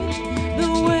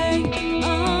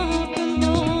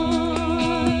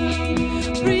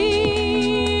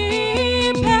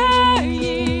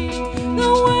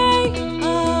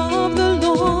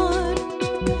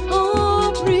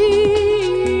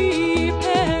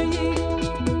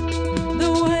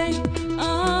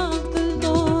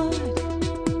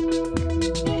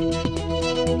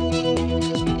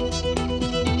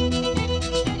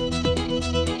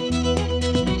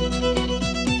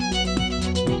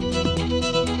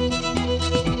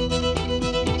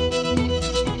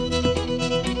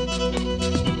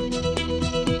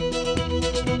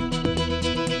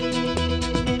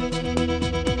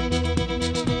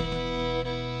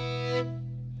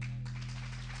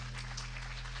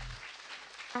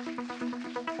May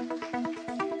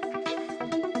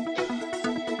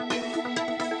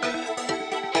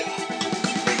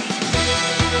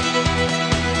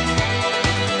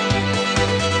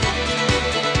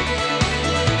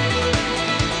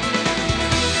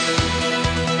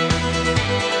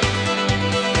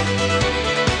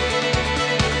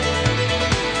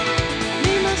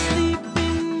my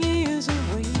sleeping years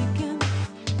awaken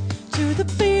to the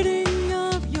beating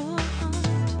of your heart.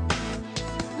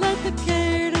 Let the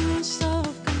cadence of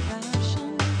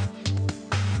compassion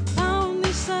pound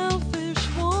these selfish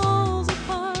walls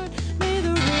apart. May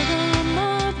the rhythm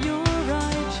of your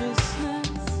righteousness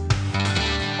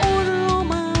order all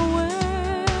my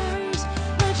ways.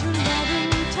 Let your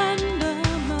loving tender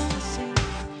mercy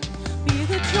be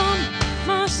the drum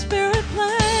my spirit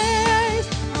plays.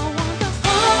 I want the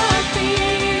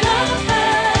heartbeat of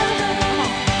heaven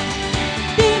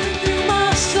beating through my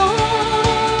soul.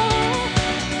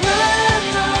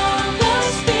 Breath of the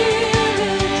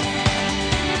Spirit,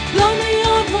 blow me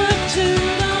onward to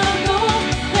the goal.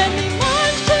 Let me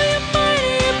march to your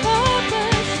mighty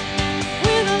purpose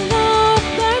with a love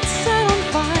that's set on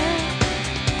fire,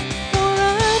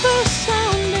 forever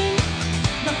sounding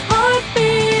the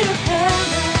heartbeat of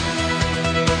heaven.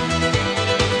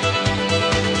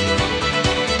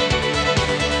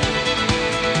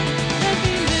 Let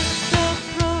me lift a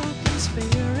broken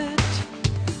spirit,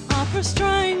 offer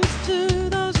strength to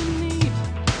those in need,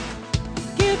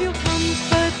 give your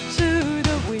comfort to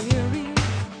the weary,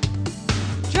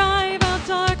 drive out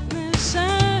darkness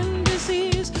and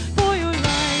disease. Pour your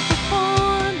light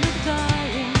upon the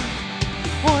dying,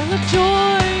 oil of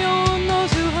joy on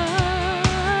those who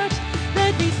hurt.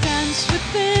 Let me dance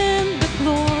within the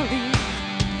glory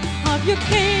of your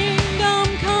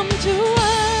kingdom come to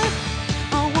earth.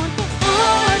 I want the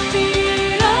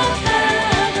heartbeat of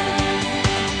heaven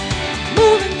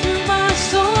moving through my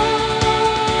soul.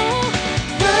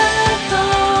 Breath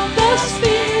of the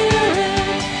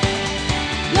Spirit,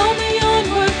 blow me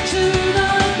onward to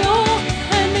the goal.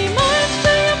 Let me march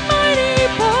to your mighty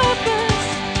purpose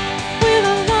with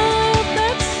a love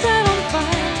that's set on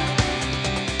fire,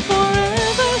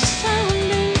 forever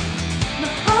sounding the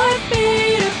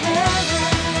heartbeat of heaven.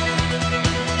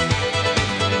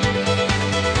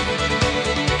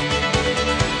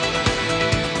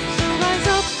 So rise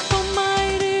up,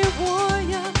 almighty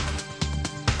warrior,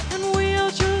 and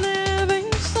wield your living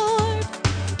sword,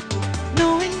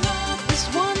 knowing God has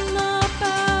won the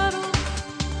battle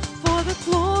for the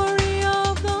glory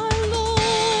of the Lord.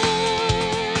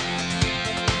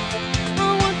 I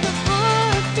want the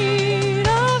heartbeat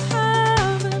of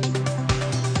heaven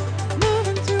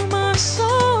moving through my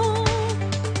soul.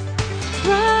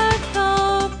 Breath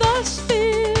of the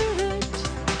Spirit,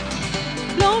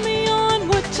 blow me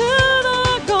onward to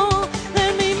the goal.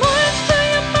 Let me march to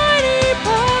your mighty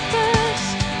purpose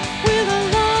with a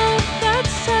love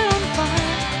that's set on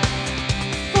fire,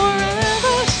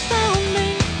 forever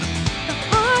sounding the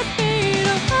heartbeat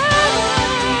of heaven,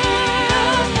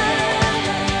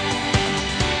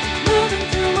 moving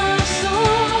through my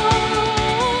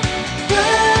soul.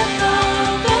 Breath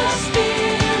of the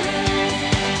Spirit,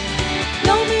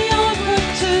 blow me onward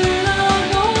to the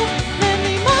goal. Let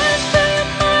me march to your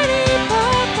mighty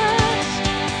purpose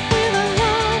with a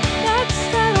love that's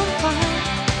set on fire,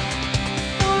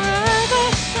 forever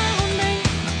sounding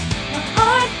the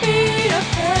heartbeat of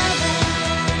heaven.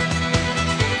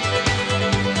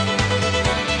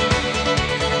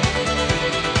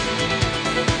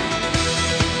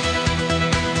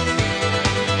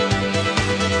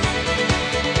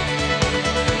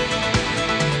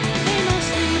 May my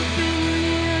sleeping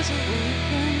years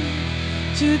awaken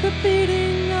to the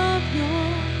beating of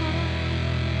your heart.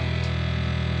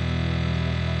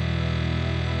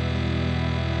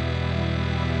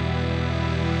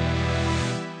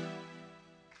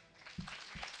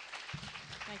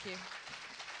 Thank you.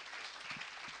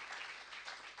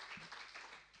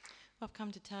 I've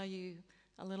come to tell you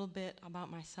a little bit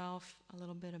about myself, a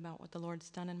little bit about what the Lord's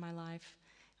done in my life,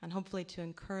 and hopefully to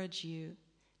encourage you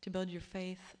to build your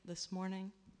faith this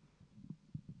morning,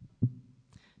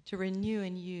 to renew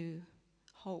in you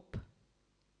hope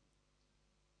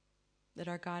that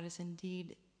our God is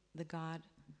indeed the God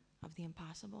of the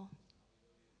impossible,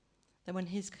 that when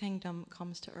his kingdom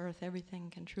comes to earth, everything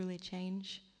can truly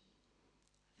change.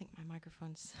 I think my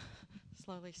microphone's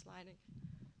slowly sliding.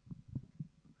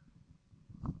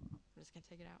 I'm just going to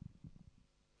take it out.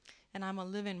 And I'm a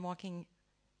living, walking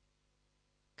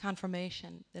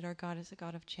confirmation that our God is a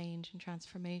God of change and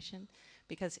transformation,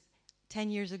 because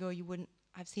 10 years ago you wouldn't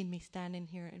have seen me standing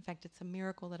here. In fact, it's a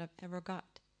miracle that I've ever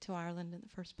got to Ireland in the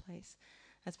first place.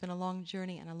 It's been a long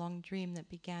journey and a long dream that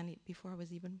began before I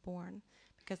was even born,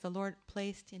 because the Lord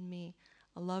placed in me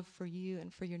a love for you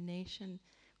and for your nation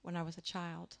when I was a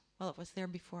child. Well, it was there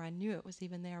before I knew it was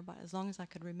even there, but as long as I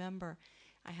could remember,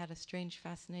 I had a strange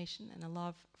fascination and a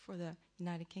love for the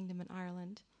United Kingdom and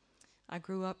Ireland. I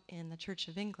grew up in the Church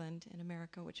of England in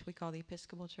America, which we call the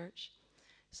Episcopal Church.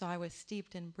 So I was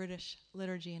steeped in British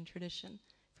liturgy and tradition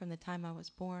from the time I was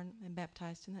born and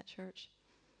baptized in that church.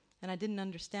 And I didn't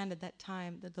understand at that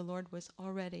time that the Lord was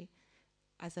already,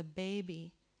 as a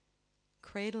baby,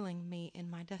 cradling me in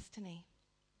my destiny.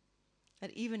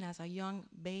 That even as a young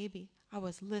baby, I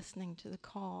was listening to the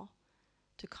call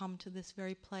to come to this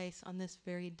very place on this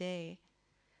very day.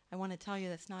 I want to tell you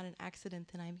that's not an accident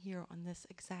that I'm here on this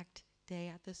exact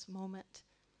day at this moment.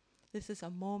 This is a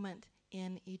moment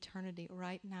in eternity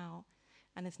right now,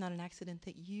 and it's not an accident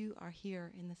that you are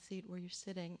here in the seat where you're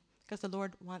sitting, because the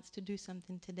Lord wants to do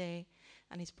something today,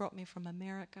 and He's brought me from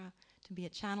America to be a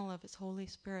channel of His Holy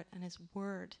Spirit and His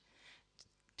Word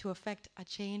to affect a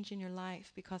change in your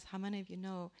life, because how many of you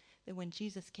know that when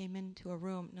Jesus came into a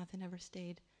room, nothing ever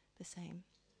stayed the same?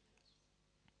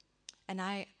 And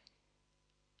I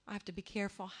have to be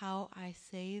careful how I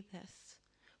say this,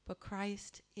 but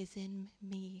Christ is in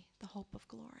me, the hope of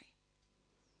glory.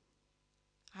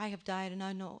 I have died and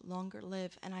I no longer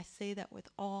live, and I say that with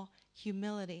all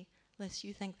humility, lest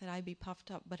you think that I be puffed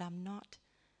up, but I'm not.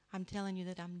 I'm telling you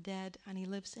that I'm dead and He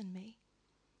lives in me.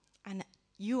 And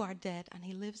you are dead and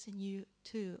He lives in you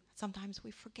too. Sometimes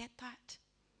we forget that.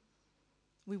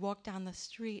 We walk down the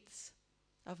streets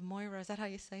of Moira. Is that how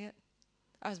you say it?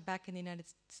 I was back in the United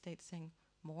States saying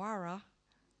Moira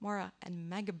and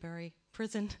Magabury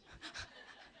prison.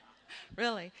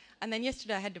 Really. And then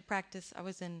yesterday I had to practice. I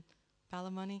was in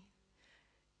Ballymoney,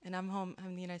 and I'm home. I'm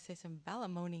in the United States in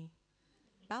Ballymoney.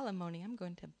 I'm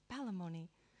going to Ballymoney.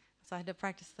 So I had to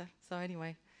practice that. So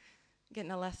anyway,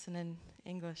 getting a lesson in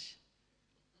English.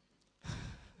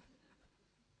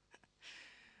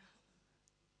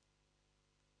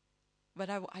 But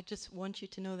I just want you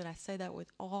to know that I say that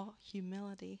with all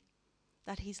humility,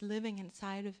 that He's living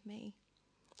inside of me,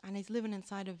 and He's living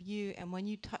inside of you, and when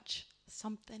you touch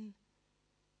something,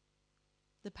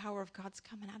 the power of God's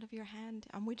coming out of your hand,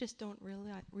 and we just don't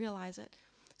realize it.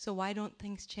 So why don't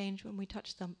things change when we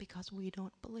touch them? Because we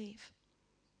don't believe.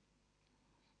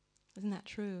 Isn't that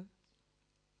true?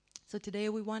 So today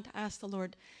we want to ask the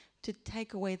Lord to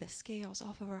take away the scales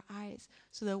off of our eyes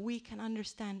so that we can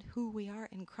understand who we are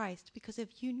in Christ. Because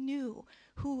if you knew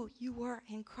who you were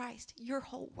in Christ, your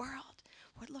whole world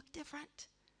would look different.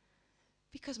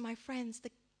 Because, my friends, the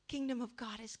kingdom of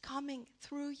God is coming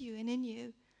through you and in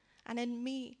you and in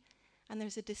me. And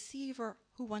there's a deceiver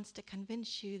who wants to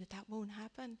convince you that that won't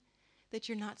happen, that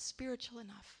you're not spiritual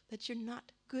enough, that you're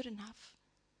not good enough,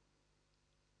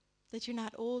 that you're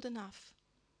not old enough,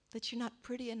 that you're not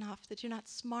pretty enough, that you're not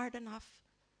smart enough,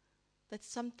 that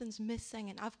something's missing.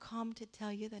 And I've come to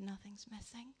tell you that nothing's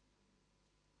missing.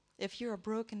 If you're a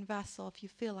broken vessel, if you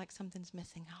feel like something's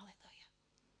missing, hallelujah.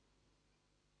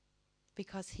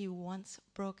 Because He wants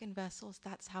broken vessels.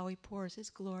 That's how He pours His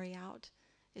glory out,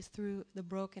 is through the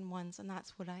broken ones, and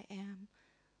that's what I am.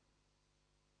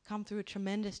 Come through a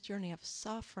tremendous journey of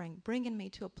suffering, bringing me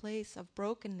to a place of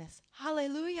brokenness.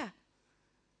 Hallelujah.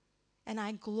 And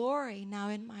I glory now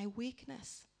in my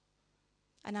weakness.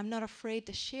 And I'm not afraid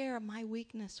to share my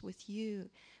weakness with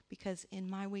you, because in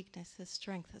my weakness His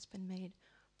strength has been made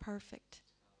perfect.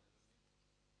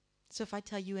 So if I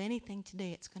tell you anything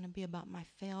today, it's going to be about my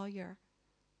failure.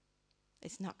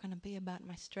 It's not going to be about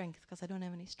my strength, because I don't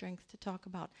have any strength to talk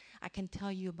about. I can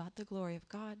tell you about the glory of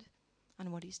God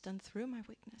and what He's done through my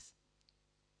weakness.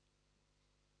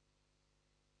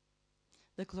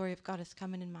 The glory of God is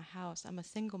coming in my house. I'm a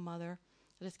single mother.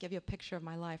 I'll just give you a picture of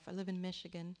my life. I live in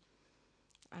Michigan,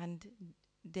 and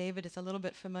David is a little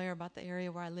bit familiar about the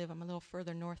area where I live. I'm a little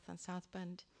further north than South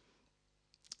Bend.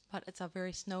 But it's a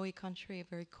very snowy country,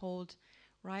 very cold,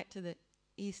 right to the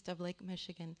east of Lake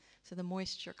Michigan. So the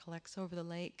moisture collects over the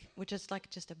lake, which is like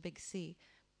just a big sea,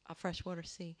 a freshwater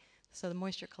sea. So the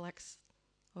moisture collects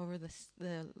over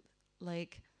the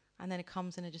lake, and then it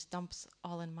comes and it just dumps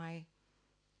all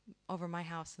over my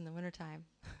house in the wintertime.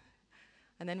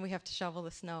 And then we have to shovel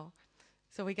the snow.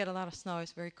 So we get a lot of snow.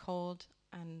 It's very cold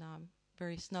and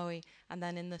very snowy. And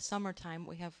then in the summertime,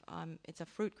 we have, it's a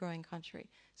fruit growing country.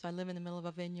 So I live in the middle of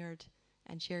a vineyard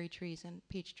and cherry trees and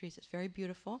peach trees. It's very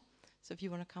beautiful. So if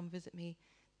you want to come visit me,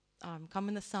 come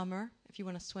in the summer if you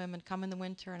want to swim, and come in the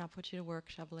winter and I'll put you to work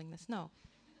shoveling the snow.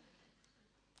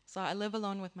 So I live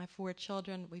alone with my 4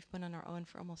 children. We've been on our own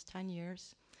for almost 10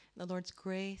 years. The Lord's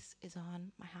grace is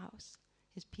on my house.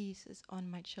 His peace is on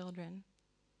my children.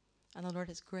 And the Lord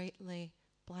has greatly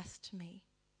blessed me.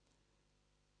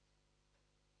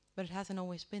 But it hasn't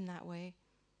always been that way.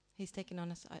 He's taken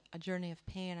on us a journey of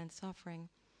pain and suffering.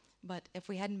 But if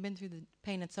we hadn't been through the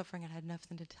pain and suffering, I'd had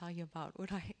nothing to tell you about,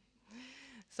 would I?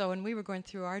 So when we were going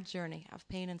through our journey of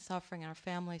pain and suffering, our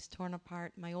families torn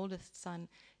apart, my oldest son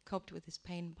coped with his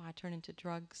pain by turning to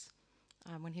drugs.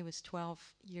 When he was 12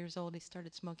 years old, he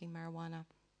started smoking marijuana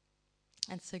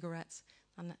and cigarettes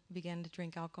and began to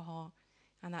drink alcohol.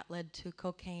 And that led to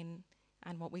cocaine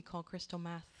and what we call crystal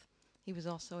meth. He was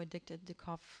also addicted to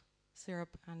cough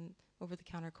syrup and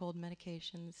over-the-counter cold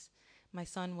medications. My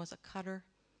son was a cutter,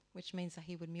 which means that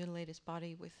he would mutilate his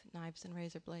body with knives and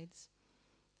razor blades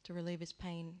to relieve his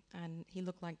pain, and he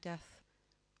looked like death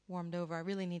warmed over. I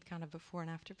really need kind of before and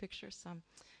after pictures.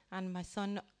 And my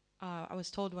son, I was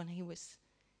told when he was,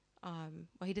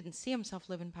 he didn't see himself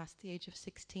living past the age of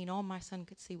 16. All my son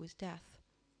could see was death.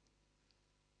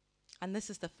 And this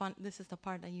is the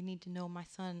part that you need to know. My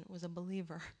son was a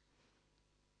believer.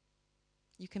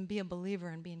 You can be a believer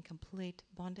and be in complete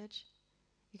bondage.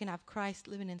 You can have Christ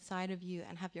living inside of you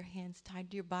and have your hands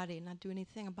tied to your body and not do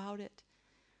anything about it.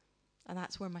 And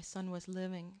that's where my son was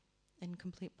living, in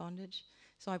complete bondage.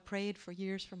 So I prayed for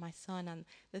years for my son, and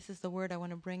this is the word I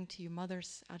want to bring to you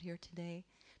mothers out here today,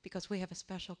 because we have a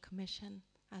special commission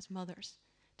as mothers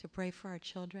to pray for our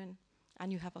children,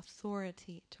 and you have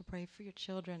authority to pray for your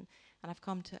children. And I've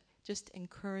come to just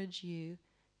encourage you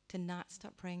to not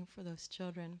stop praying for those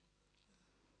children.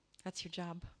 That's your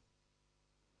job.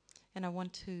 And I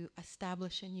want to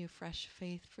establish in you fresh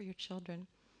faith for your children.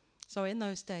 So in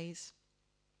those days,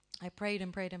 I prayed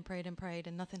and prayed and prayed and prayed,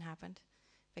 and nothing happened.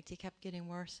 In fact, he kept getting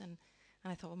worse, and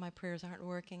I thought, well, my prayers aren't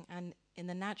working. And in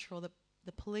the natural,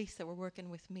 the police that were working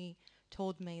with me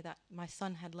told me that my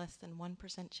son had less than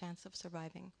 1% chance of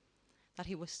surviving, that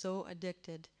he was so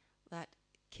addicted that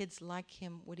kids like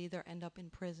him would either end up in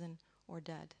prison or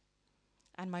dead.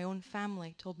 And my own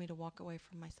family told me to walk away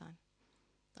from my son,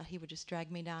 that he would just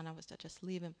drag me down. I was to just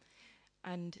leave him.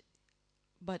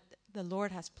 But the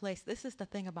Lord has placed, this is the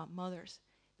thing about mothers,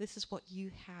 this is what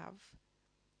you have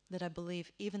that I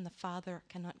believe even the father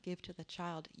cannot give to the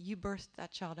child. You birthed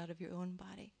that child out of your own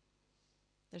body.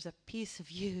 There's a piece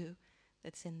of you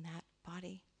that's in that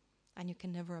body, and you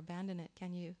can never abandon it,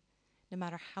 can you? No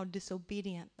matter how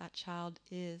disobedient that child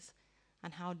is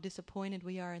and how disappointed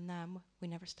we are in them, we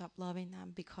never stop loving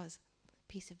them, because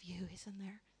a piece of you is in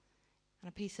there, and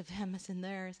a piece of him is in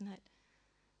there, isn't it?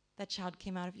 That child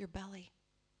came out of your belly.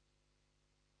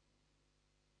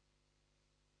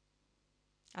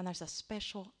 And there's a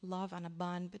special love and a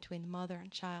bond between mother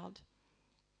and child.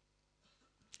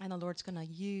 And the Lord's going to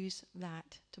use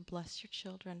that to bless your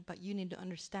children. But you need to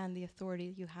understand the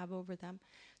authority you have over them.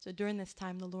 So during this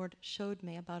time, the Lord showed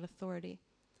me about authority.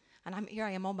 And here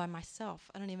I am all by myself.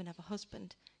 I don't even have a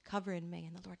husband covering me.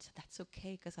 And the Lord said, that's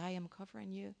okay, because I am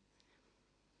covering you.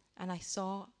 And I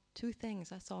saw two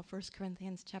things. I saw 1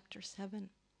 Corinthians chapter 7.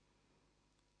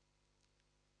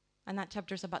 And that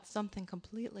chapter is about something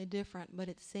completely different, but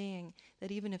it's saying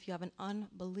that even if you have an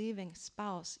unbelieving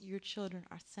spouse, your children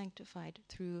are sanctified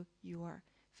through your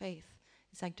faith.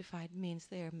 Sanctified means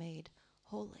they are made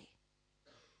holy.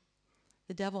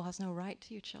 The devil has no right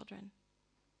to your children.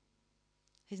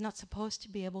 He's not supposed to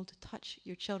be able to touch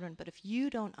your children, but if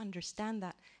you don't understand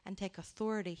that and take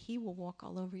authority, he will walk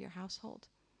all over your household.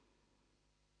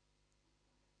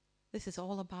 This is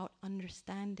all about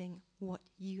understanding what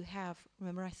you have.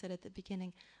 Remember I said at the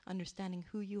beginning, understanding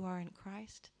who you are in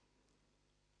Christ.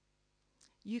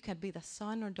 You can be the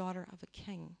son or daughter of a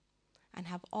king and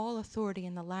have all authority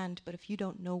in the land, but if you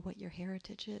don't know what your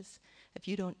heritage is, if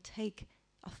you don't take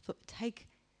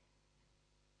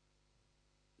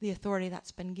the authority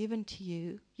that's been given to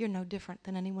you, you're no different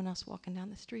than anyone else walking down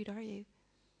the street, are you?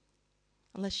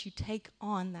 Unless you take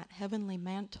on that heavenly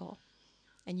mantle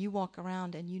and you walk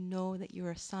around and you know that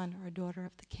you're a son or a daughter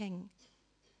of the king,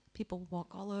 people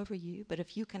walk all over you. But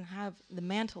if you can have the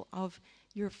mantle of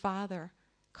your father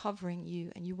covering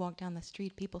you and you walk down the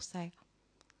street, people say,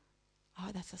 oh,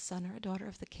 that's a son or a daughter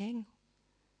of the king.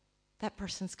 That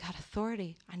person's got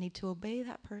authority. I need to obey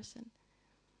that person.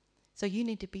 So you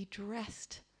need to be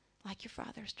dressed like your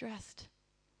father's dressed,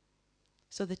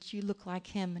 so that you look like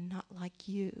him and not like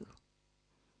you.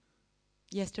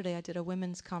 Yesterday I did a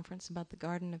women's conference about the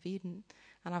Garden of Eden,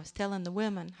 and I was telling the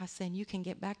women, I was saying, you can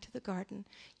get back to the garden.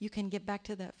 You can get back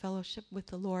to that fellowship with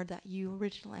the Lord that you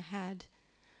originally had,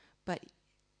 but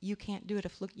you can't do it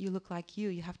if you look like you.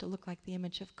 You have to look like the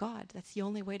image of God. That's the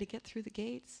only way to get through the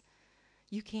gates.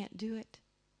 You can't do it.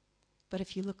 But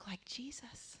if you look like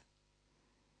Jesus,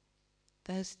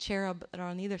 those cherub that are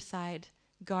on either side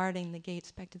guarding the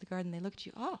gates back to the garden, they look at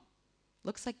you, oh,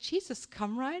 looks like Jesus.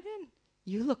 Come right in.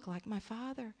 You look like my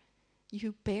Father.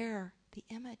 You bear the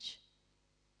image.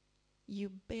 You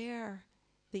bear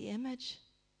the image.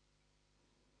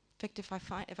 In fact,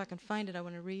 if I can find it, I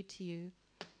want to read to you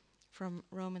from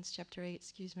Romans chapter 8.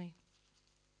 Excuse me.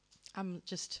 I'm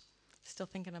just still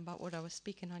thinking about what I was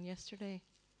speaking on yesterday.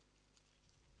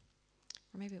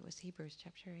 Or maybe it was Hebrews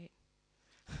chapter 8.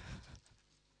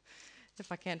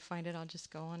 If I can't find it, I'll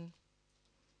just go on.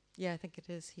 Yeah, I think it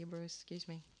is Hebrews, excuse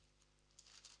me.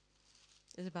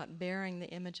 It's about bearing the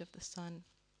image of the Son.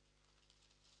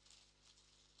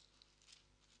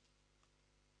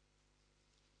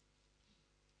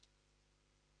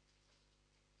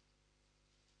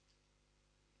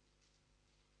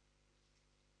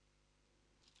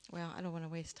 Well, I don't want to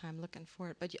waste time looking for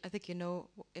it, but I think you know,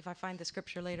 if I find the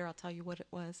scripture later, I'll tell you what it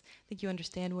was. I think you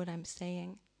understand what I'm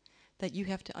saying, that you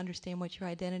have to understand what your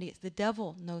identity is. The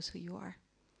devil knows who you are,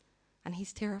 and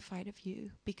he's terrified of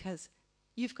you because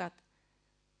you've got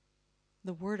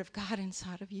the Word of God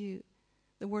inside of you.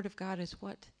 The Word of God is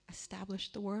what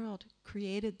established the world,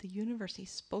 created the universe. He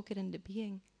spoke it into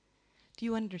being. Do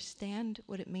you understand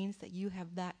what it means that you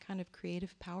have that kind of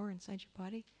creative power inside your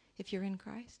body if you're in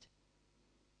Christ?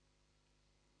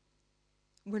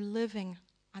 We're living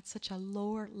at such a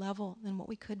lower level than what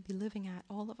we could be living at,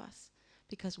 all of us,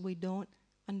 because we don't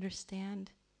understand.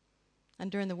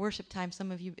 And during the worship time, some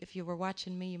of you, if you were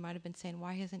watching me, you might have been saying,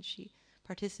 why isn't she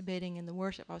participating in the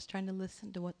worship? I was trying to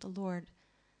listen to what the Lord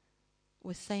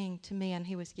was saying to me, and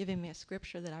he was giving me a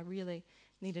scripture that I really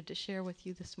needed to share with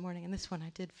you this morning. And this one I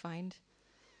did find.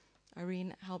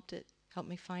 Irene helped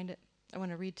me find it. I want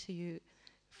to read to you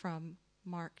from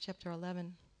Mark chapter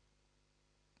 11.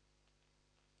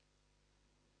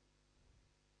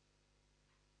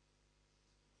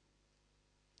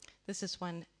 This is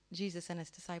when Jesus and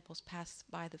his disciples passed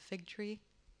by the fig tree.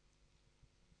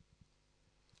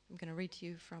 I'm going to read to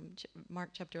you from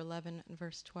Mark chapter 11 and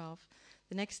verse 12.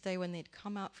 The next day when they'd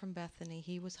come out from Bethany,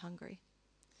 he was hungry.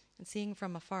 And seeing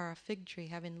from afar a fig tree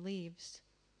having leaves,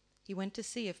 he went to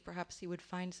see if perhaps he would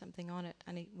find something on it.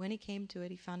 And when he came to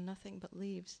it, he found nothing but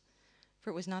leaves,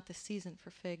 for it was not the season for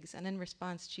figs. And in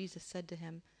response, Jesus said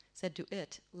to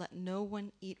it, let no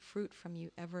one eat fruit from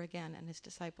you ever again. And his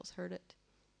disciples heard it.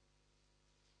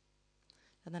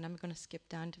 And then I'm going to skip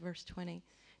down to verse 20.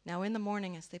 Now in the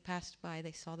morning as they passed by,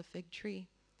 they saw the fig tree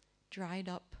dried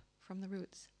up from the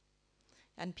roots.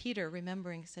 And Peter,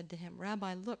 remembering, said to him,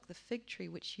 Rabbi, look, the fig tree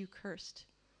which you cursed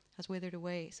has withered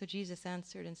away. So Jesus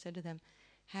answered and said to them,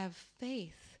 have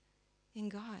faith in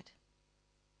God.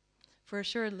 For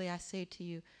assuredly I say to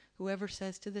you, whoever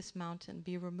says to this mountain,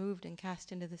 be removed and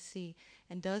cast into the sea,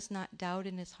 and does not doubt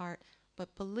in his heart,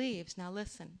 but believes, now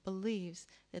listen, believes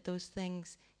that those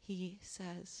things he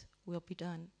says will be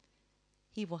done,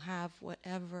 he will have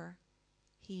whatever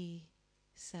he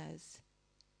says.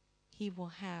 He will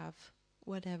have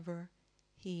whatever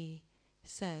he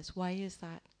says. Why is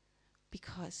that?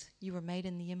 Because you were made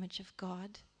in the image of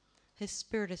God. His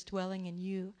Spirit is dwelling in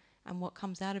you, and what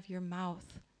comes out of your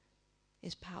mouth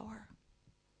is power.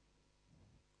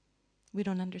 We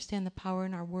don't understand the power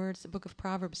in our words. The book of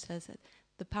Proverbs says that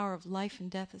the power of life and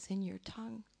death is in your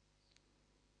tongue.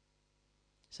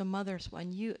 So mothers,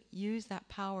 when you use that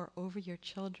power over your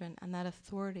children and that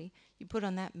authority, you put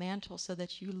on that mantle so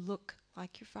that you look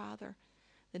like your Father.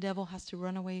 The devil has to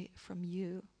run away from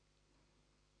you.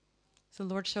 So the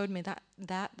Lord showed me that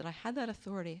I had that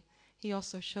authority. He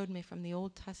also showed me from the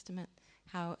Old Testament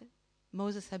how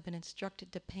Moses had been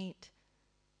instructed to paint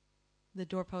the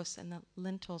doorposts and the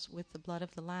lintels with the blood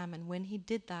of the lamb. And when he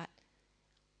did that,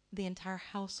 the entire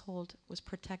household was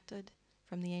protected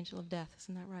from the angel of death.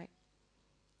 Isn't that right?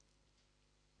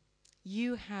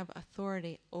 You have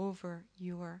authority over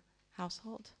your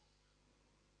household.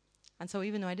 And so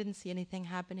even though I didn't see anything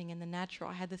happening in the natural,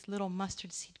 I had this little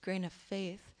mustard seed grain of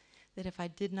faith that if I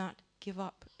did not give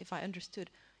up, if I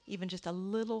understood even just a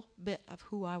little bit of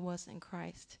who I was in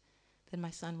Christ, then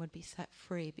my son would be set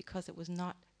free, because it was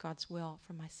not God's will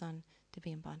for my son to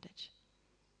be in bondage.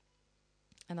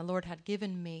 And the Lord had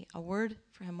given me a word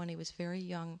for him when he was very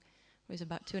young. He was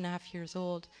about 2.5 years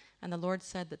old, and the Lord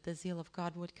said that the zeal of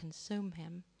God would consume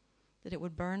him, that it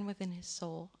would burn within his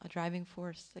soul, a driving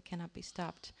force that cannot be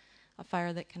stopped, a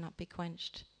fire that cannot be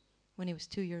quenched, when he was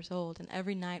 2 years old. And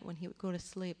every night when he would go to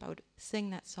sleep, I would sing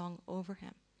that song over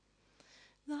him.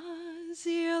 The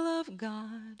zeal of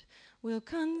God will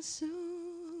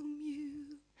consume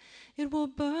you. It will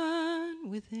burn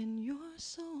within your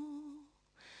soul,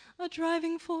 a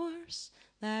driving force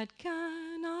that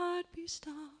cannot be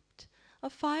stopped, a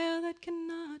fire that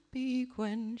cannot be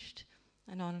quenched,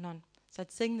 and on and on. So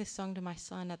I'd sing this song to my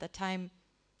son. At the time,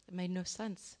 It made no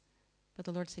sense. But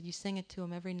the Lord said, you sing it to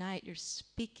him every night. You're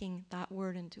speaking that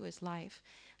word into his life.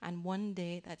 And one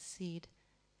day that seed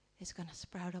is going to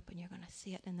sprout up and you're going to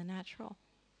see it in the natural.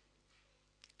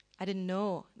 I didn't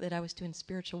know that I was doing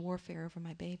spiritual warfare over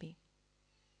my baby.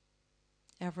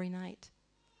 Every night.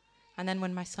 And then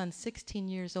when my son's 16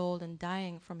 years old and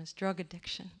dying from his drug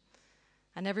addiction,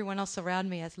 and everyone else around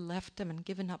me has left him and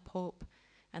given up hope,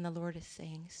 and the Lord is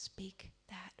saying, speak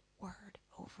that word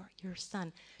over your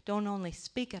son. Don't only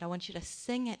speak it, I want you to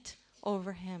sing it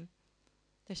over him.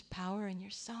 There's power in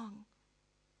your song.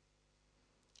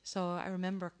 So I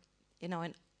remember, in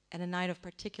a night of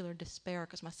particular despair,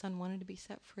 because my son wanted to be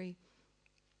set free,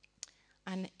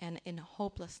 and in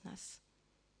hopelessness,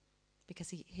 because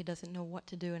he doesn't know what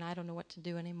to do, and I don't know what to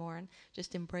do anymore, and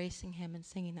just embracing him and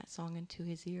singing that song into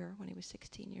his ear when he was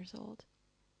 16 years old.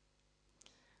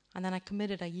 And then I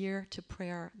committed a year to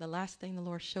prayer. The last thing the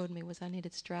Lord showed me was I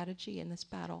needed strategy in this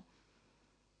battle.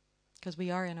 Because we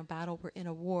are in a battle, we're in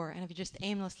a war. And if you're just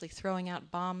aimlessly throwing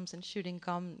out bombs and shooting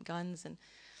guns, and,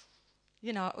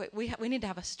 we need to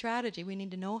have a strategy. We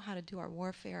need to know how to do our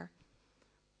warfare.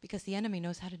 Because the enemy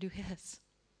knows how to do his.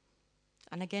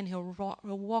 And again, he'll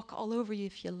walk all over you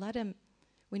if you let him.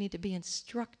 We need to be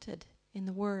instructed in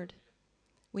the word.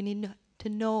 We need to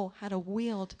know how to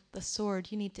wield the sword.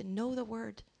 You need to know the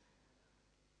word.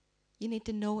 You need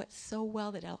to know it so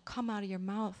well that it'll come out of your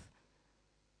mouth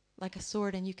like a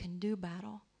sword and you can do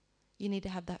battle. You need to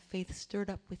have that faith stirred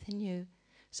up within you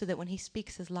so that when he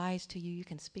speaks his lies to you, you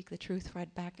can speak the truth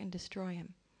right back and destroy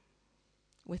him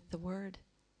with the word.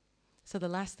 So the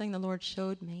last thing the Lord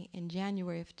showed me in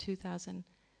January of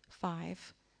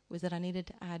 2005 was that I needed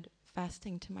to add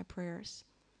fasting to my prayers.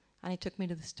 And he took me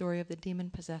to the story of the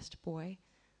demon-possessed boy.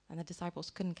 And the disciples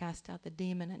couldn't cast out the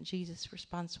demon, and Jesus'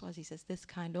 response was, he says, this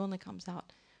kind only comes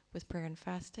out with prayer and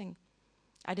fasting.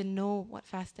 I didn't know what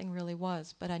fasting really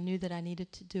was, but I knew that I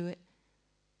needed to do it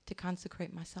to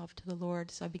consecrate myself to the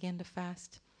Lord, so I began to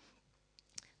fast.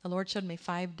 The Lord showed me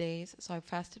 5 days, so I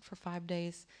fasted for 5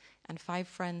 days, and 5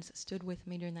 friends stood with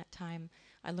me during that time.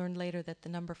 I learned later that the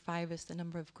number 5 is the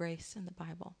number of grace in the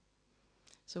Bible.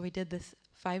 So we did this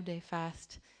 5-day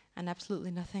fast, and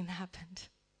absolutely nothing happened.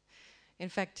 In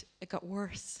fact, it got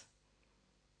worse.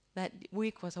 That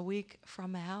week was a week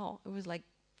from hell. It was like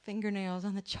fingernails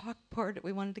on the chalkboard.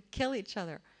 We wanted to kill each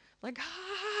other. Like,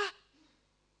 ah!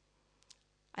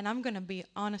 And I'm going to be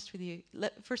honest with you.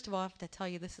 First of all, I have to tell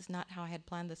you, this is not how I had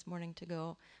planned this morning to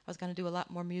go. I was going to do a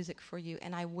lot more music for you,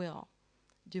 and I will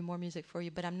do more music for you.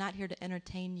 But I'm not here to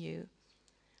entertain you.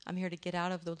 I'm here to get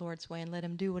out of the Lord's way and let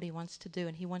him do what he wants to do,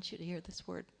 and he wants you to hear this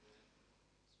word.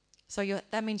 So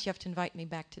that means you have to invite me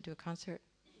back to do a concert.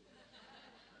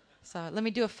 So let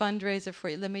me do a fundraiser for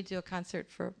you. Let me do a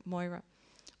concert for Moira.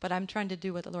 But I'm trying to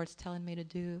do what the Lord's telling me to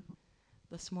do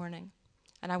this morning.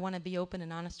 And I want to be open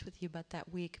and honest with you about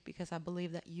that week because I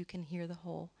believe that you can hear the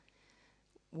whole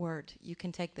word. You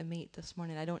can take the meat this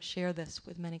morning. I don't share this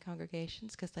with many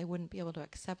congregations because they wouldn't be able to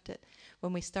accept it.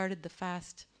 When we started the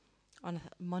fast on a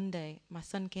Monday, my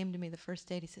son came to me the first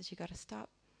day and he says, you got to stop.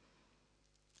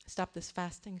 Stop this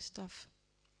fasting stuff.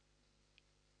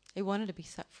 He wanted to be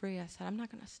set free. I said, I'm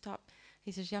not going to stop.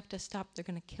 He says, you have to stop. They're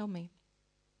going to kill me.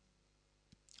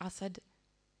 I said,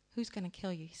 who's going to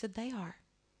kill you? He said, they are.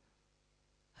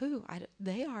 Who?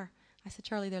 They are. I said,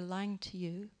 Charlie, they're lying to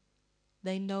you.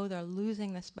 They know they're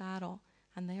losing this battle,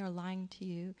 and they are lying to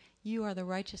you. You are the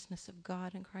righteousness of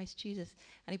God in Christ Jesus.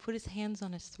 And he put his hands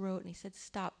on his throat, and he said,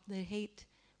 stop. They hate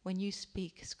when you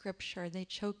speak scripture. They're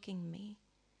choking me.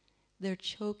 They're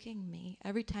choking me.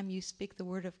 Every time you speak the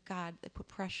word of God, they put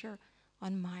pressure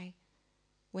on my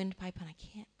windpipe, and I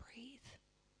can't breathe.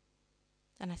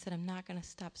 And I said, I'm not going to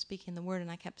stop speaking the word.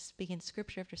 And I kept speaking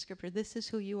scripture after scripture. This is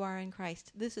who you are in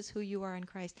Christ. This is who you are in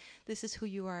Christ. This is who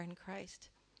you are in Christ.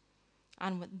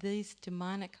 And what these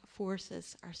demonic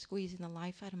forces are squeezing the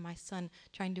life out of my son,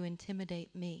 trying to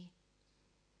intimidate me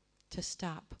to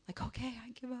stop. Like, okay, I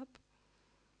give up.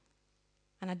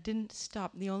 And I didn't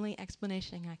stop. The only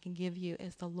explanation I can give you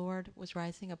is the Lord was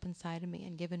rising up inside of me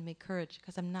and giving me courage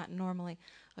because I'm not normally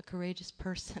a courageous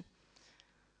person.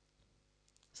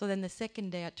 So then the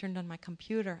second day I turned on my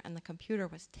computer and the computer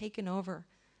was taken over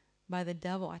by the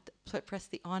devil. I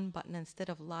pressed the on button. Instead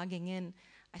of logging in,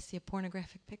 I see a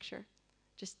pornographic picture.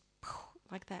 Just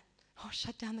like that. Oh,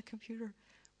 shut down the computer.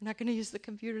 We're not going to use the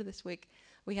computer this week.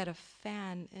 We had a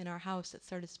fan in our house that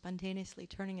started spontaneously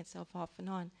turning itself off and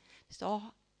on. Just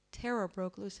all terror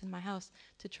broke loose in my house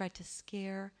to try to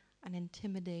scare and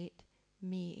intimidate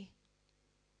me.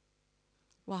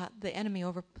 Well, the enemy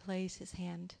overplays his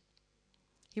hand.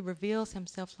 He reveals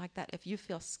himself like that. If you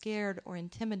feel scared or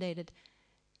intimidated,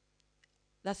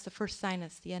 That's the first sign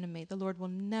it's the enemy. The Lord will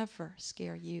never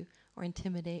scare you or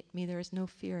intimidate me. There is no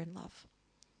fear in love.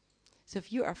 So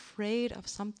if you are afraid of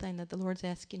something that the Lord's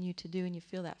asking you to do and you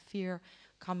feel that fear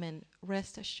come in,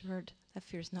 rest assured that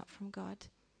fear is not from God.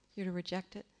 You're to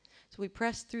reject it. So we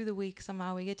press through the week.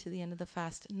 Somehow we get to the end of the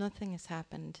fast. Nothing has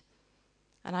happened.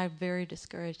 And I'm very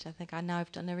discouraged. I think now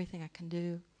I've done everything I can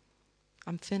do.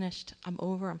 I'm finished. I'm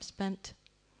over. I'm spent.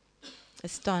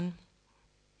 It's done.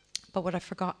 But what I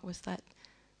forgot was that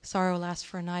sorrow lasts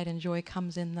for a night and joy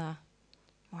comes in the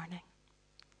morning.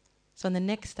 So on the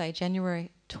next day, February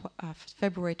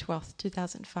 12th,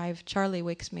 2005, Charlie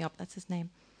wakes me up. That's his name.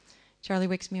 Charlie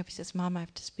wakes me up. He says, Mom, I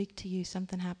have to speak to you.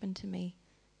 Something happened to me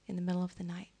in the middle of the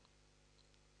night.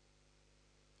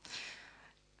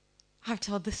 I've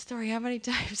told this story how many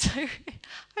times?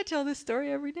 I tell this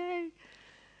story every day.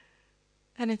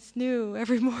 And it's new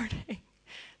every morning.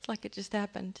 It's like it just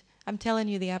happened. I'm telling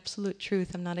you the absolute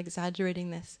truth. I'm not exaggerating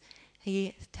this.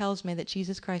 He tells me that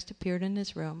Jesus Christ appeared in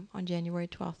his room on January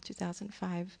 12th,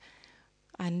 2005.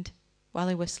 And while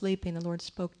he was sleeping, the Lord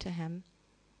spoke to him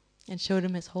and showed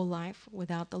him his whole life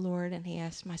without the Lord. And he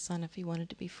asked my son if he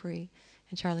wanted to be free.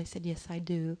 And Charlie said, yes, I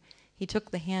do. He took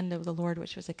the hand of the Lord,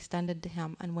 which was extended to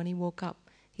him. And when he woke up,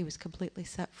 he was completely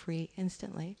set free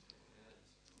instantly.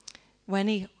 When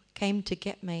he came to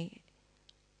get me,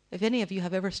 if any of you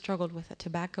have ever struggled with a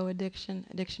tobacco addiction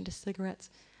to cigarettes,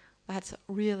 that's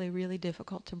really, really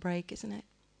difficult to break, isn't it?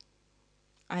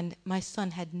 And my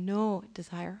son had no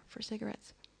desire for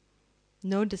cigarettes,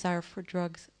 no desire for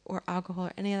drugs or alcohol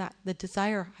or any of that. The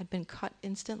desire had been cut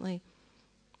instantly.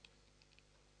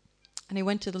 And he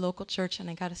went to the local church and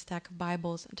I got a stack of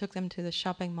Bibles and took them to the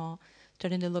shopping mall,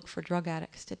 starting to look for drug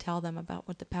addicts to tell them about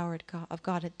what the power of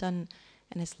God had done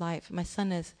in his life. My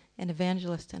son is an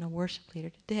evangelist and a worship leader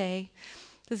today.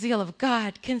 The zeal of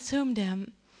God consumed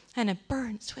him, and it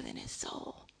burns within his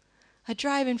soul. A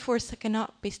driving force that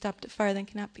cannot be stopped, a fire that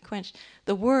cannot be quenched.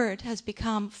 The Word has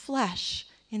become flesh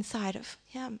inside of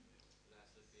him.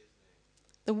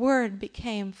 The Word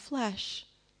became flesh.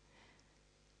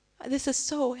 This is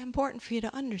so important for you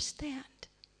to understand.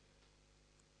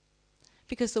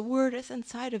 Because the Word is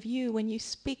inside of you. When you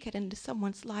speak it into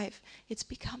someone's life, it's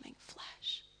becoming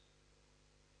flesh.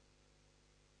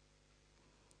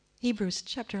 Hebrews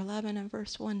chapter 11 and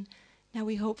verse 1. Now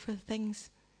we hope for the things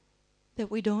that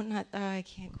we don't not. I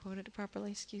can't quote it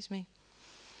properly. Excuse me.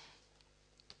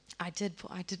 I did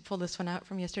pull this one out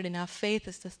from yesterday. Now faith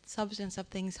is the substance of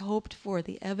things hoped for,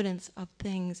 the evidence of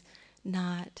things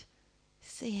not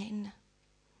seen.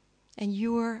 And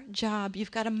your job,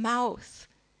 you've got a mouth.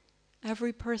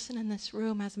 Every person in this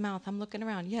room has a mouth. I'm looking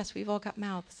around. Yes, we've all got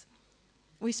mouths.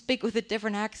 We speak with a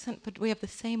different accent, but we have the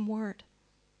same word.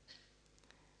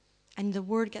 And the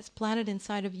word gets planted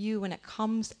inside of you. When it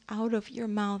comes out of your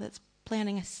mouth, it's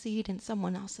planting a seed in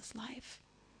someone else's life.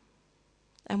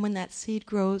 And when that seed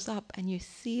grows up and you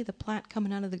see the plant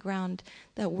coming out of the ground,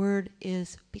 that word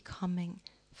is becoming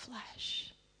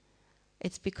flesh.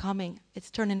 It's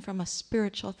turning from a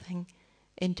spiritual thing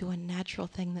into a natural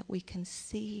thing that we can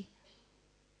see.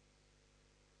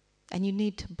 And you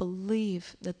need to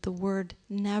believe that the word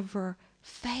never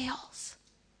fails.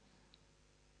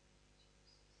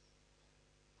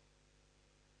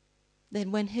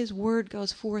 Then when his word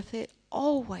goes forth, it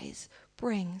always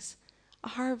brings a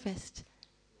harvest.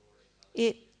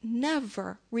 It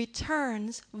never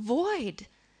returns void.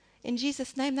 In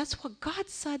Jesus' name, that's what God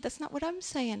said. That's not what I'm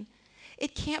saying.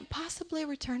 It can't possibly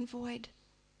return void.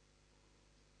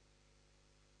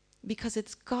 Because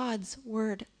it's God's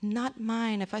word, not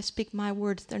mine. If I speak my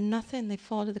words, they're nothing. They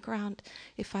fall to the ground.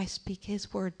 If I speak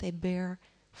his word, they bear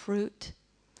fruit.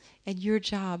 And your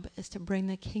job is to bring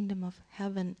the kingdom of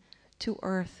heaven to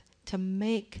earth,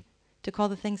 to call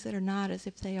the things that are not as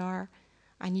if they are.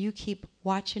 And you keep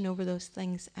watching over those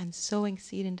things and sowing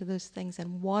seed into those things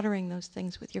and watering those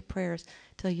things with your prayers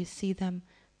till you see them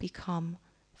become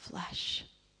flesh.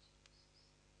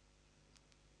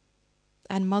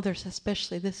 And mothers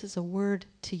especially, this is a word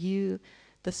to you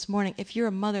this morning. If you're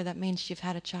a mother, that means you've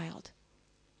had a child.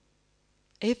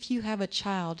 If you have a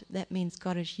child, that means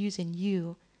God is using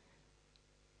you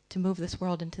to move this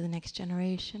world into the next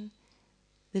generation.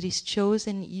 That he's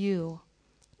chosen you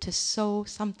to sow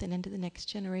something into the next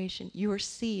generation. Your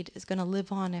seed is going to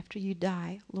live on after you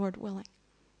die, Lord willing.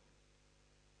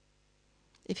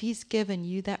 If he's given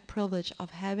you that privilege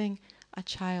of having a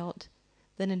child,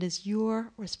 then it is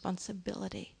your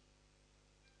responsibility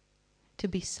to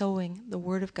be sowing the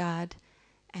word of God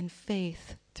and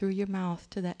faith through your mouth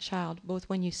to that child, both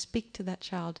when you speak to that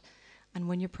child and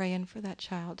when you're praying for that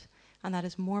child. And that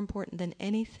is more important than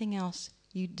anything else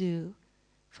you do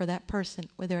for that person,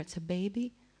 whether it's a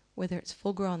baby, whether it's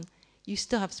full grown. You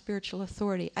still have spiritual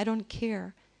authority. I don't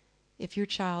care if your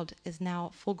child is now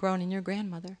full grown and your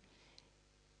grandmother.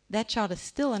 That child is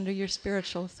still under your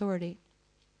spiritual authority.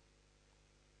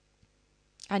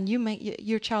 And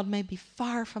your child may be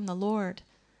far from the Lord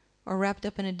or wrapped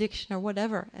up in addiction or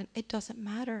whatever, and it doesn't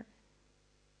matter.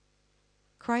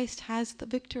 Christ has the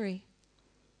victory.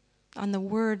 And the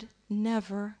word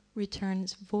never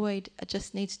returns void. It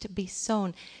just needs to be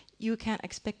sown. You can't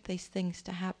expect these things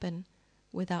to happen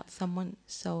without someone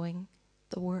sowing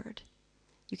the word.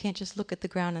 You can't just look at the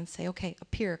ground and say, okay,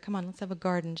 up here, come on, let's have a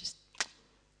garden. Just,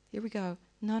 here we go.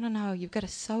 No. You've got to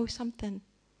sow something.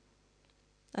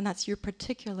 And that's your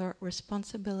particular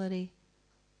responsibility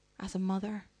as a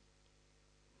mother.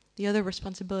 The other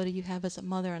responsibility you have as a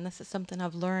mother, and this is something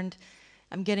I've learned,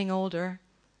 I'm getting older,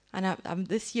 and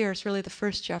this year is really the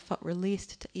first year I felt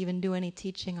released to even do any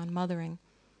teaching on mothering.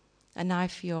 And now I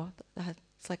feel that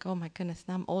it's like, oh my goodness,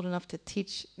 now I'm old enough to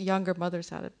teach younger mothers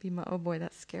how to be oh boy,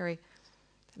 that's scary.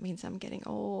 That means I'm getting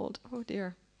old. Oh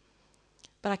dear.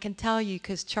 But I can tell you,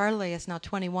 because Charlie is now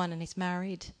 21 and he's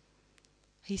married.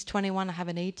 He's 21, I have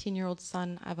an 18-year-old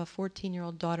son, I have a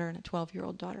 14-year-old daughter and a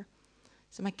 12-year-old daughter.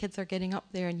 So my kids are getting up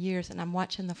there in years, and I'm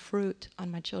watching the fruit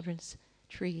on my children's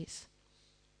trees.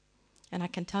 And I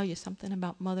can tell you something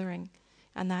about mothering,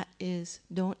 and that is,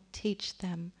 don't teach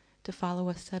them to follow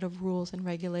a set of rules and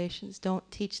regulations. Don't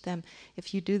teach them,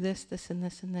 if you do this, this, and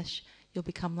this, and this, you'll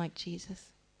become like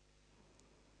Jesus.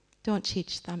 Don't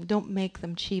teach them. Don't make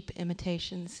them cheap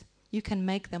imitations. You can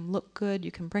make them look good.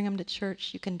 You can bring them to church.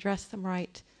 You can dress them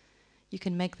right. You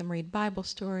can make them read Bible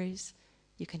stories.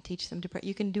 You can teach them to pray.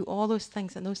 You can do all those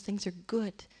things, and those things are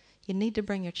good. You need to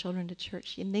bring your children to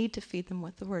church. You need to feed them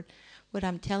with the word. What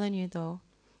I'm telling you, though,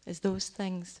 is those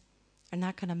things are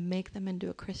not going to make them into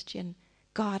a Christian.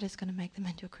 God is going to make them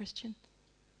into a Christian.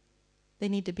 They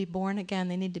need to be born again.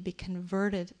 They need to be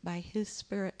converted by His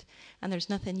Spirit. And there's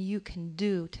nothing you can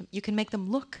do. You can make them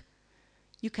look.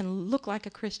 You can look like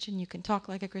a Christian. You can talk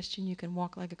like a Christian. You can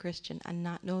walk like a Christian and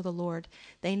not know the Lord.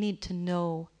 They need to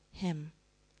know Him.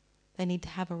 They need to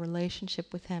have a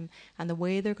relationship with Him. And the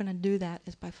way they're going to do that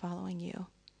is by following you.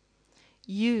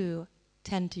 You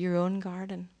tend to your own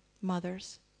garden,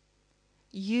 mothers.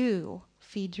 You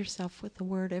feed yourself with the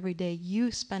Word every day.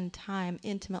 You spend time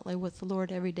intimately with the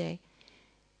Lord every day.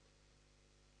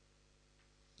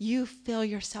 You fill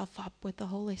yourself up with the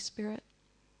Holy Spirit.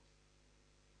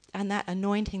 And that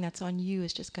anointing that's on you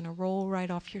is just going to roll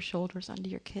right off your shoulders onto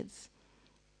your kids.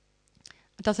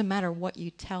 It doesn't matter what you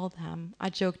tell them. I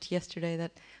joked yesterday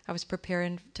that I was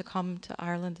preparing to come to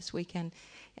Ireland this weekend.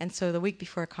 And so the week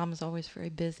before I come is always very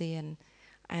busy. And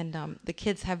the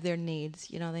kids have their needs.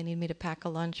 You know, they need me to pack a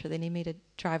lunch, or they need me to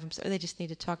drive them, or they just need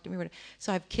to talk to me.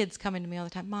 So I have kids coming to me all the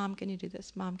time. Mom, can you do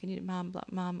this? Mom, can you do Mom, blah,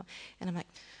 Mom? And I'm like,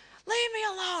 leave me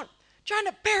alone. Trying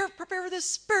to prepare for this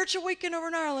spiritual weekend over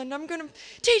in Ireland. I'm going to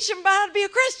teach them about how to be a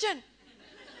Christian.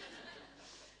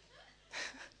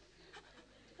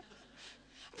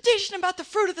 I'm teaching them about the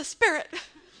fruit of the Spirit.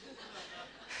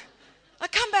 I'll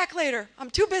come back later.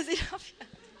 I'm too busy.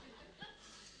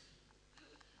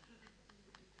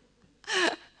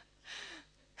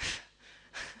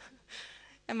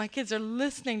 And my kids are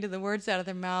listening to the words out of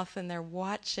their mouth, and they're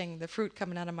watching the fruit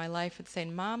coming out of my life and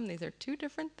saying, Mom, these are two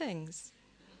different things.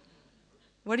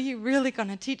 What are you really going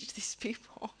to teach these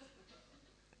people?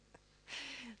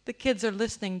 The kids are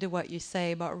listening to what you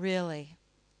say, but really,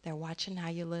 they're watching how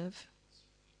you live.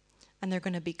 And they're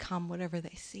going to become whatever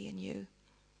they see in you.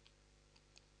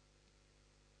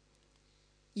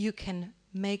 You can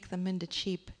make them into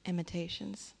cheap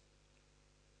imitations.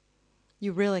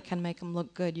 You really can make them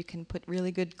look good. You can put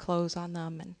really good clothes on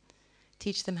them and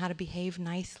teach them how to behave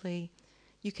nicely.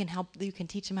 You can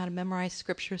teach them how to memorize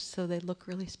scriptures so they look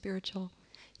really spiritual.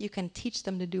 You can teach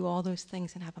them to do all those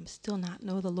things and have them still not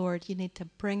know the Lord. You need to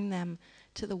bring them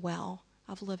to the well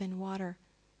of living water.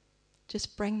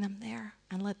 Just bring them there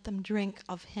and let them drink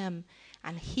of Him,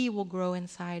 and He will grow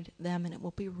inside them, and it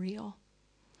will be real.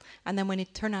 And then when they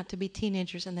turn out to be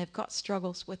teenagers and they've got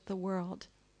struggles with the world,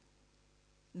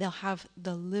 they'll have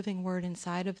the living Word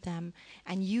inside of them,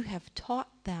 and you have taught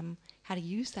them how to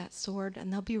use that sword,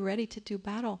 and they'll be ready to do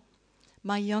battle.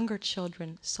 My younger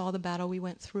children saw the battle we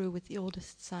went through with the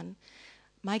oldest son.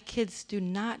 My kids do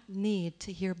not need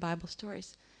to hear Bible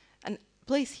stories. And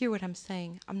please hear what I'm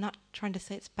saying. I'm not trying to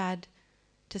say it's bad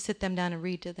to sit them down and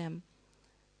read to them.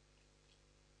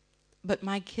 But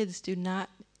my kids do not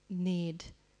need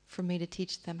for me to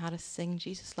teach them how to sing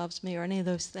Jesus Loves Me or any of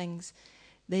those things.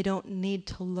 They don't need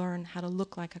to learn how to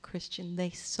look like a Christian. They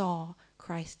saw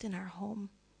Christ in our home.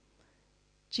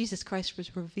 Jesus Christ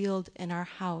was revealed in our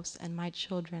house, and my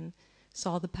children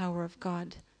saw the power of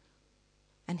God,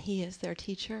 and He is their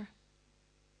teacher.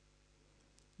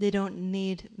 They don't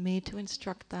need me to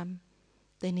instruct them.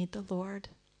 They need the Lord.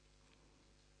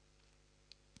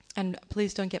 And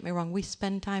please don't get me wrong. We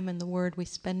spend time in the Word. We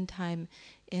spend time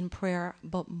in prayer.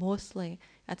 But mostly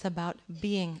it's about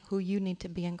being who you need to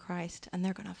be in Christ. And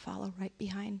they're going to follow right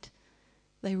behind.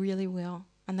 They really will.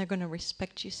 And they're going to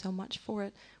respect you so much for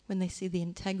it when they see the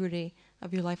integrity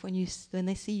of your life. When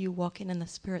they see you walking in the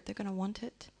Spirit, they're going to want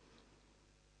it.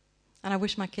 And I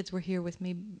wish my kids were here with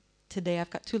me today. I've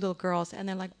got 2 little girls, and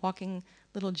they're like walking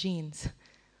little Jeans.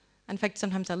 In fact,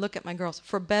 sometimes I look at my girls,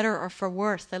 for better or for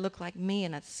worse, they look like me,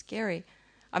 and it's scary.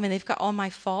 I mean, they've got all my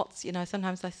faults, you know.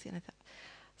 Sometimes I see and I thought,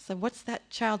 so what's that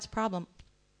child's problem?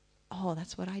 Oh,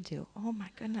 that's what I do. Oh, my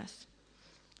goodness.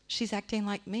 She's acting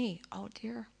like me. Oh,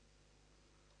 dear.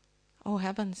 Oh,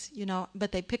 heavens, you know.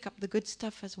 But they pick up the good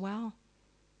stuff as well.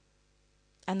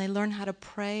 And they learn how to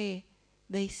pray.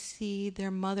 They see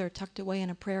their mother tucked away in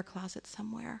a prayer closet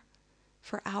somewhere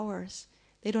for hours.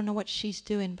 They don't know what she's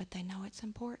doing, but they know it's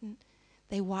important.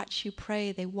 They watch you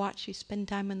pray. They watch you spend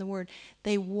time in the Word.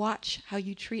 They watch how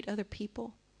you treat other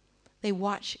people. They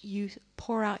watch you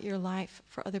pour out your life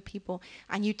for other people.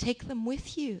 And you take them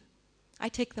with you. I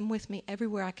take them with me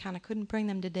everywhere I can. I couldn't bring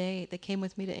them today. They came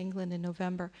with me to England in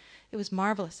November. It was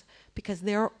marvelous because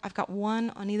I've got one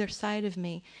on either side of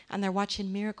me, and they're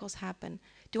watching miracles happen.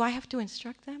 Do I have to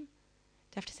instruct them?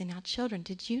 I have to say, now, children,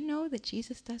 did you know that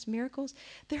Jesus does miracles?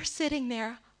 They're sitting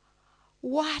there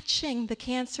watching the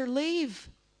cancer leave.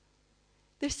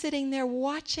 They're sitting there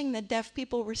watching the deaf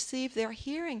people receive their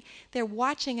hearing. They're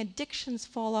watching addictions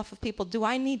fall off of people. Do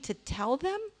I need to tell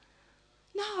them?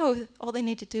 No. All they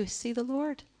need to do is see the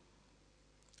Lord.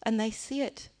 And they see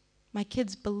it. My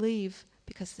kids believe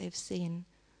because they've seen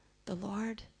the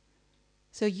Lord.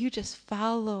 So you just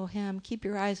follow Him. Keep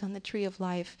your eyes on the tree of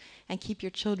life and keep your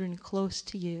children close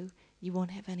to you. You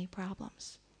won't have any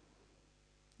problems.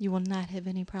 You will not have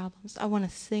any problems. I want to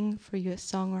sing for you a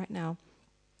song right now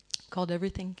called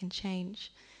Everything Can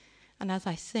Change. And as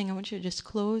I sing, I want you to just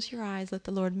close your eyes, let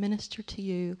the Lord minister to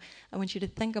you. I want you to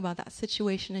think about that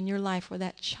situation in your life or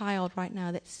that child right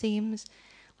now that seems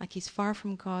like he's far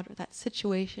from God, or that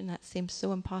situation that seems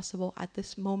so impossible at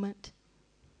this moment.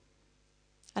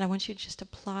 And I want you to just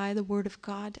apply the Word of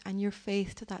God and your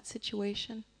faith to that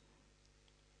situation.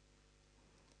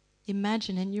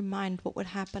 Imagine in your mind what would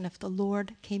happen if the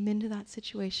Lord came into that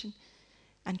situation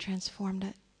and transformed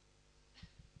it.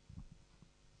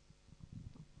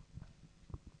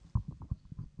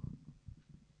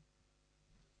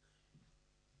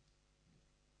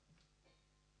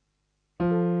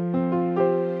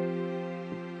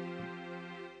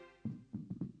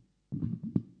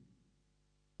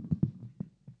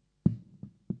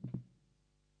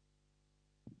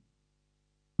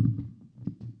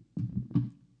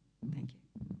 Thank you.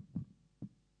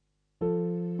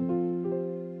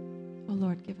 Oh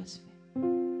Lord, give us faith.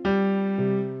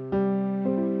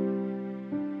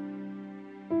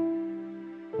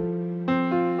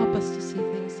 Help us to see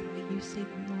things the way you see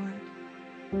them, Lord.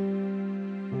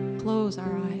 Close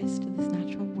our eyes to this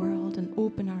natural world and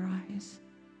open our eyes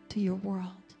to your world.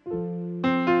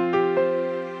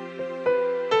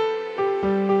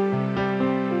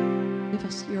 Give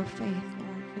us your faith,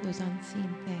 Lord, for those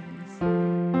unseen things.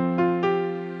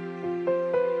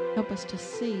 Help us to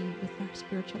see with our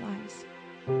spiritual eyes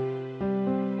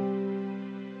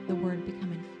the Word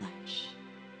becoming flesh.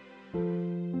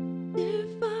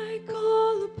 If I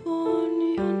call upon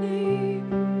your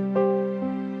name,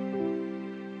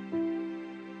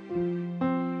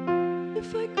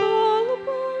 if I call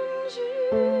upon Jesus,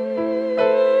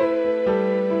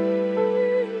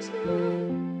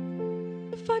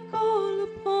 if I call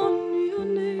upon your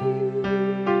name,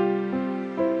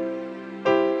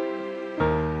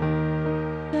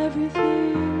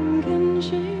 everything can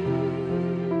change.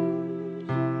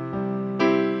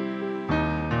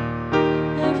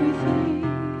 Everything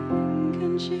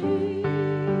can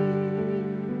change.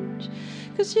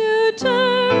 'Cause you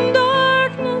turn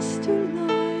darkness to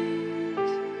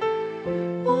light,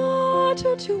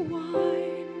 water to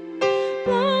wine,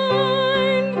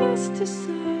 blindness to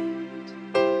sight.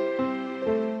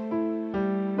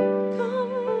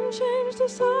 Come change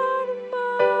this heart of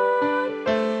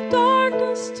mine,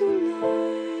 darkness to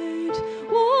light,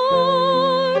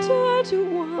 water to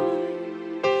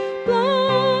wine,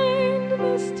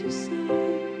 blindness to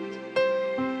sight.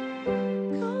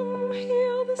 Come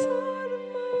heal this heart of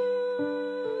mine.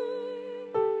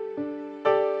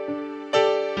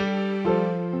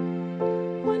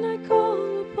 When I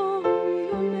call upon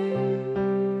your name,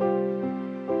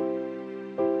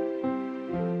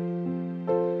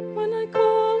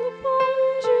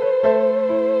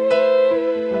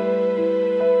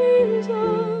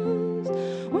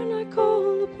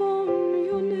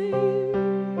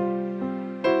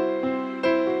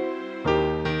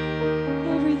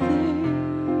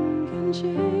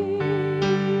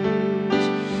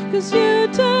 'cause you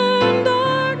turn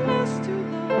darkness to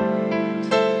light,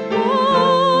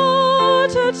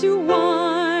 water to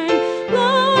wine,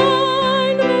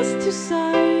 blindness to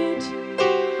sight.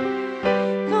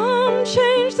 Come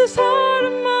change this heart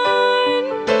of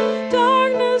mine,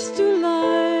 darkness to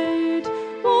light,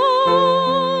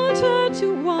 water to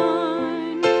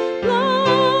wine,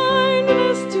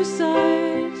 blindness to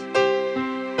sight.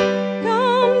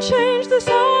 Come change this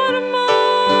heart of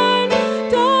mine,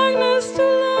 darkness to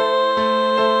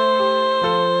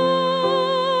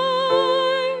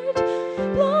light,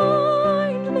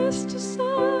 blindness to sight.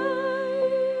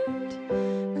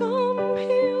 Come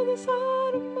heal this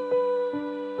heart of mine.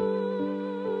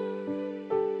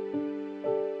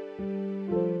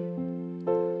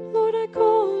 Lord, I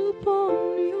call upon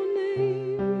your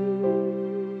name.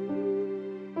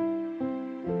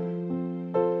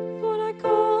 Lord, I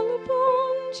call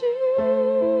upon Jesus.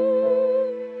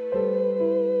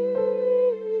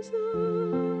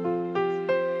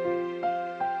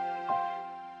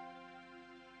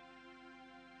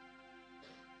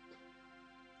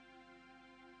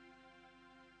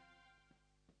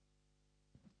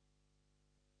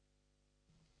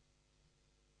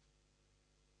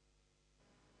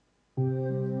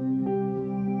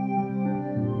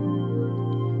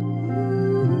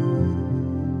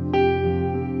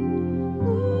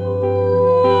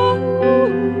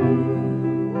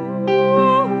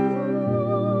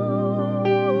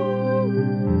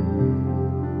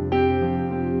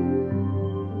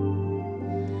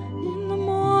 In the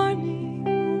morning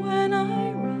when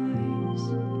I rise,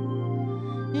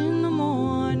 in the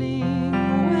morning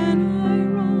when I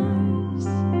rise,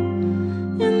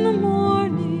 in the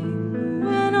morning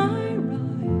when I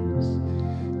rise,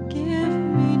 give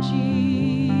me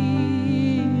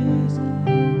Jesus.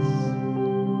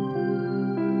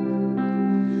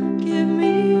 Give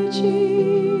me Jesus.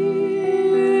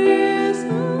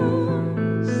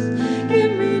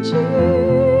 Give me Jesus.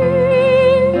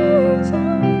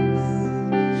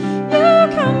 You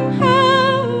can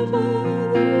have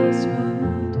all this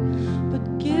world, but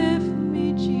give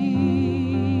me Jesus.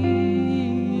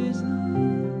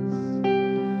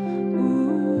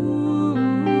 Ooh.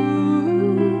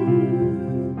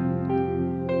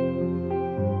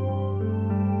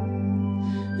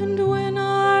 And when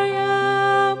I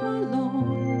am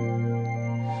alone,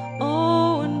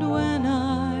 oh, and when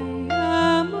I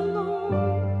am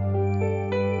alone,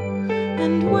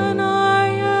 and when I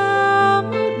am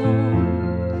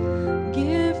alone,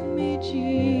 give me Jesus.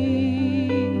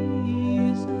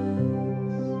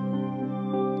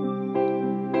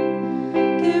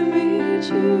 Give me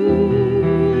Jesus.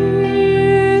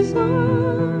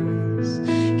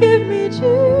 Give me Jesus.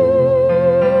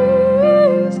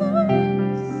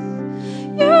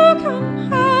 You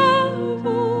can have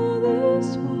all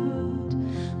this world,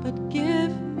 but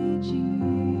give me Jesus.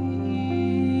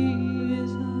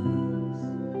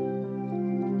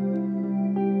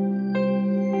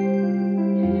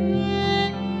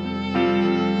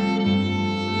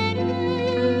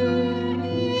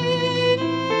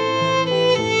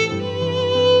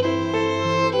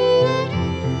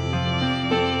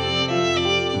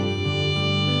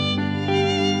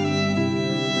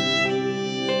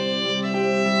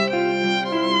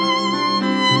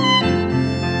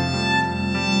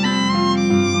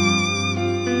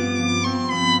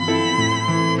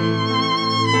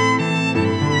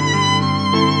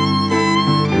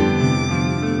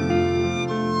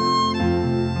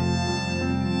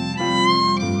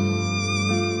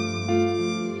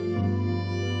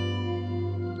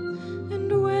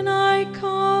 And when I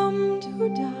come to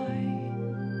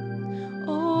die,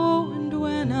 oh, and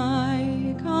when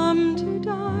I come to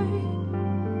die,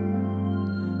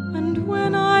 and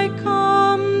when I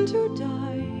come to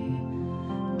die,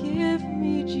 give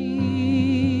me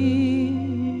Jesus.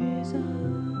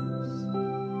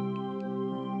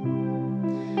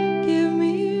 Give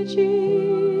me Jesus.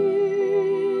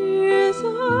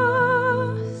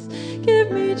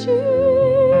 Give me Jesus.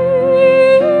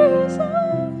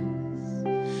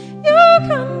 You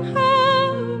can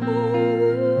have all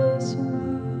this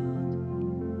world.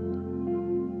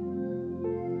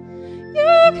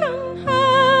 You can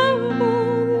have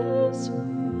all this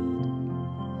world.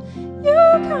 You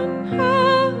can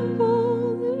have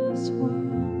all this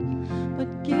world,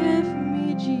 but give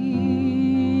me Jesus.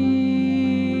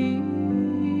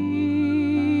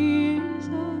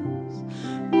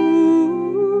 Ooh,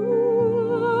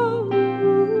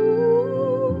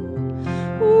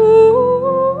 ooh.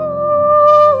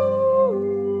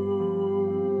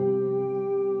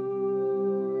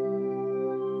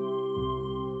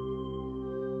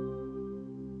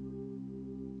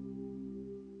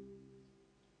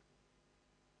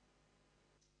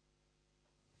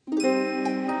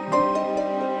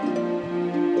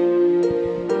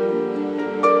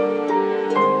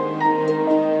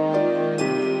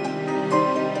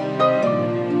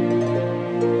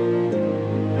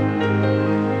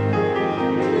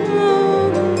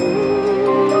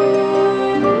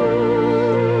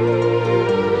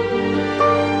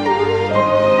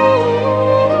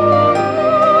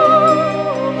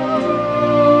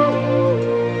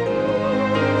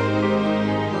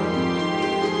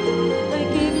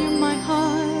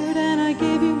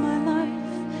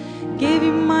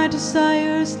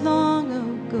 desires long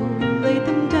ago, laid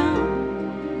them down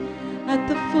at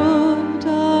the foot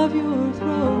of your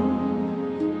throne.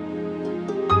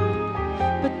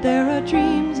 But there are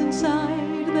dreams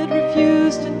inside that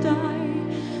refuse to die,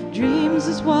 dreams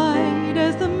as wide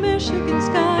as the Michigan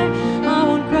sky. I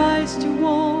want Christ to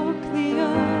walk the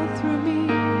earth through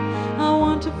me. I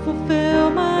want to fulfill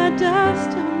my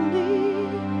destiny,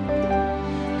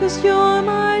 'cause you're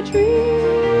my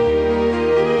dream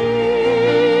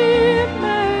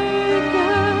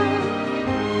maker.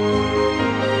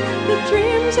 The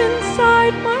dreams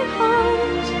inside my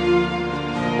heart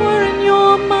were in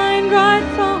your mind right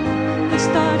from the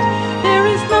start. There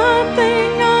is nothing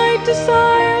I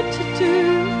desire to do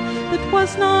that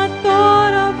was not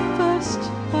thought of first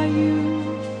by you.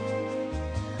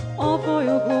 All for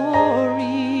your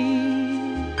glory,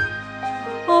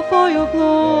 all for your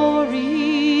glory.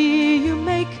 You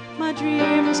make my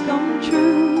dreams come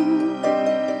true.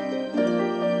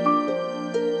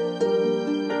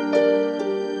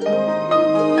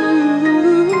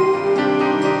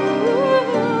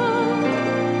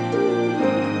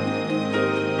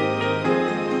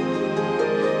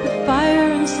 The fire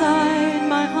inside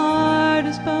my heart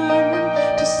is burning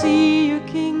to see your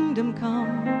kingdom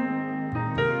come.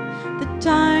 The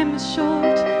time is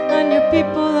short and your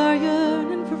people are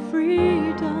yearning for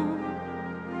freedom.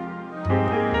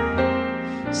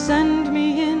 Send me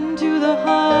into the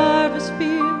harvest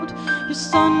field. Your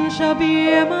son shall be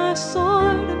my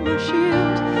sword and my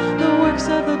shield. The works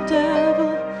of the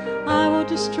devil I will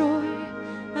destroy,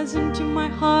 as into my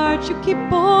heart you keep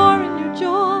pouring your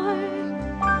joy.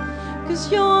 'Cause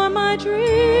you're my dream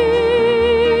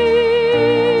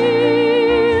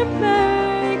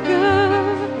maker.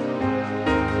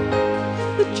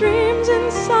 The dreams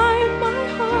inside my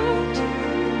heart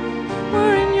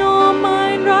were in your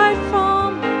mind right from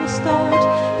the start.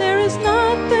 There is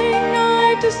nothing I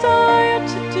desire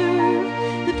to do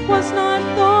that was not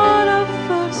thought of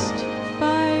first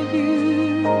by you.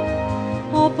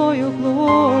 All for your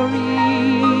glory,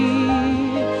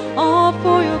 all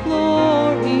for your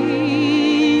glory.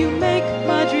 You make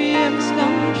my dreams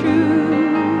come true.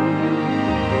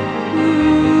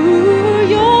 Ooh,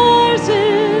 yours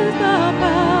is the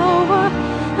power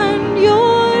and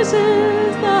yours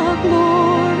is the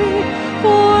glory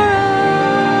forever.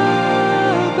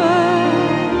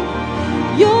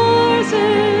 Yours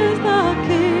is the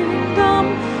kingdom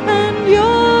and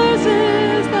yours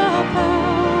is the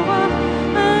power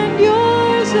and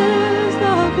yours is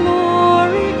the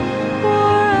glory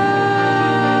forever.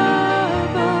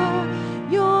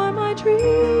 You're my dream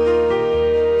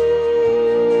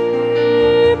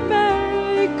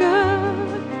maker.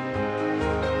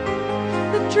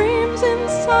 The dreams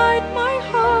inside my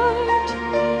heart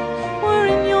were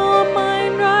in your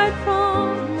mind right from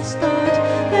the start.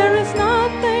 There is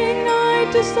nothing I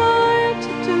desire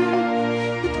to do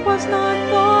that was not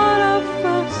thought of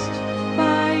first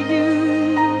by you.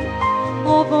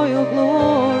 All for your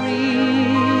glory,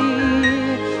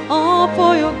 all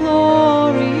for your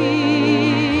glory.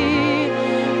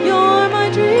 You're my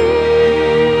dream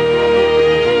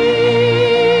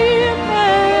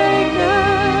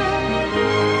maker.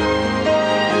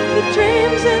 The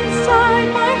dreams inside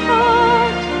my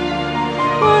heart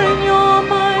were in your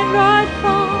mind right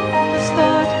from the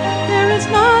start. There is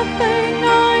nothing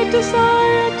I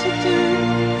desire to do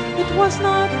that was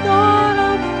not thought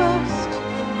of first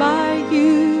by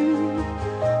you.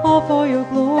 All for your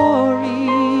glory,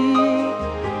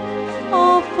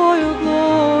 all for your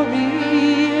glory.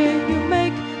 You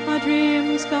make my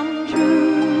dreams come true.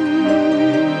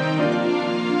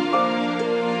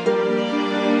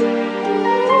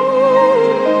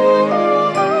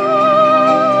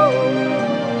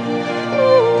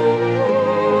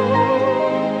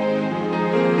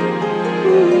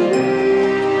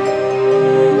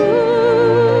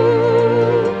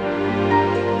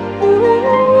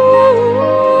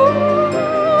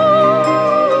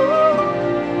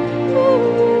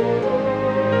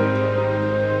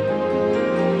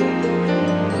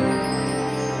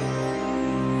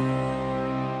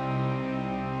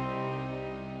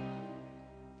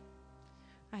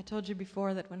 I told you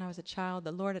before that when I was a child,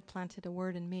 the Lord had planted a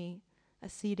word in me, a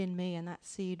seed in me, and that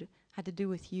seed had to do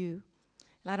with you.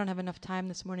 And I don't have enough time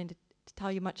this morning to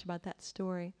tell you much about that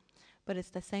story, but it's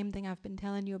the same thing I've been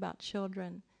telling you about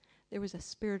children. There was a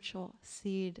spiritual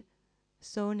seed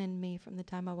sown in me from the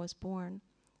time I was born,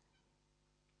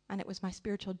 and it was my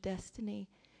spiritual destiny.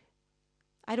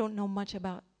 I don't know much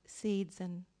about seeds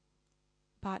and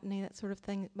botany, that sort of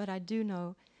thing, but I do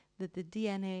know that the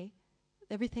DNA,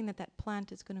 everything that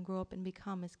plant is going to grow up and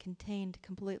become is contained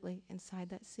completely inside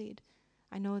that seed.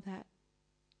 I know that.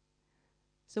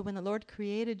 So when the Lord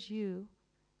created you,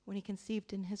 when he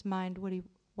conceived in his mind what he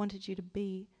wanted you to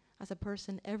be as a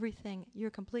person, everything, your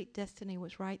complete destiny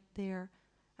was right there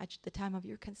at the time of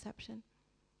your conception.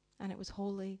 And it was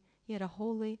holy. He had a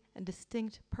holy and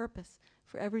distinct purpose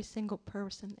for every single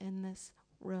person in this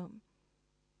room.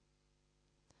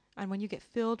 And when you get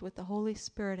filled with the Holy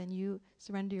Spirit and you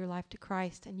surrender your life to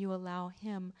Christ and you allow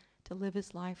him to live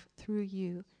his life through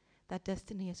you, that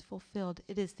destiny is fulfilled.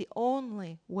 It is the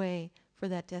only way for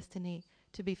that destiny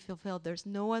to be fulfilled. There's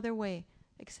no other way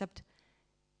except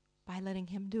by letting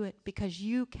him do it, because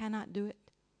you cannot do it.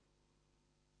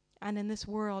 And in this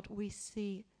world, we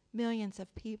see millions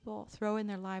of people throwing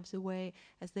their lives away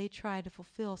as they try to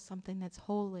fulfill something that's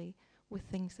holy with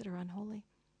things that are unholy.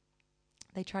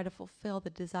 They try to fulfill the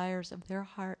desires of their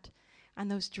heart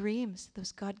and those dreams,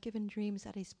 those God-given dreams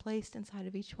that he's placed inside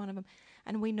of each one of them.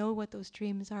 And we know what those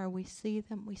dreams are. We see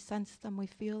them, we sense them, we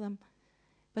feel them.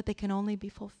 But they can only be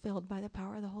fulfilled by the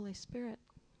power of the Holy Spirit.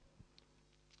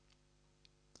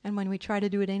 And when we try to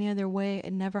do it any other way,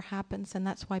 it never happens. And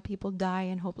that's why people die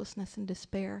in hopelessness and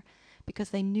despair, because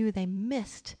they knew they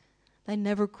missed. They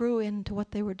never grew into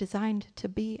what they were designed to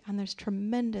be. And there's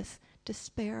tremendous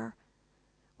despair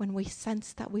when we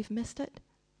sense that we've missed it.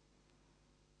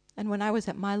 And when I was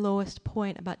at my lowest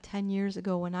point about 10 years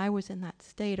ago, when I was in that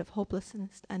state of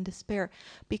hopelessness and despair,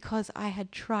 because I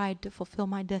had tried to fulfill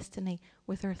my destiny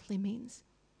with earthly means,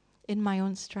 in my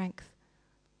own strength,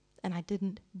 and I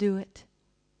didn't do it.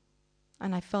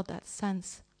 And I felt that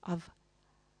sense of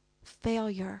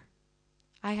failure.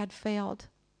 I had failed.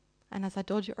 And as I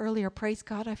told you earlier, praise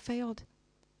God, I failed.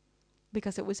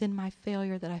 Because it was in my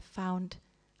failure that I found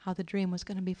how the dream was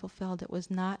going to be fulfilled. It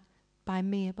was not by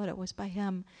me, but it was by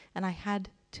him. And I had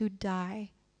to die.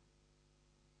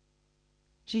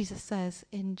 Jesus says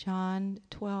in John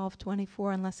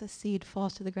 12:24, unless a seed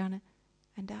falls to the ground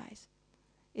and dies,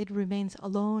 it remains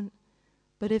alone.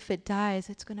 But if it dies,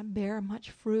 it's going to bear much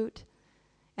fruit.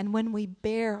 And when we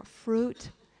bear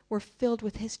fruit, we're filled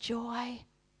with his joy.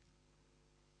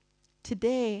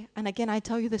 Today, and again, I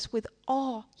tell you this with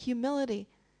all humility,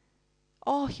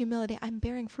 I'm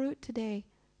bearing fruit today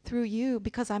through you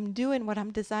because I'm doing what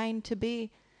I'm designed to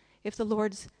be. If the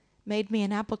Lord's made me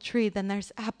an apple tree, then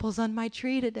there's apples on my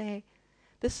tree today.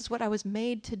 This is what I was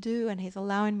made to do, and he's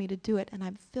allowing me to do it, and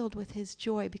I'm filled with his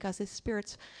joy because his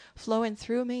Spirit's flowing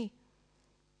through me.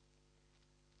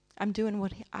 I'm doing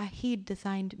what he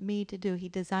designed me to do. He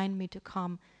designed me to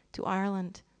come to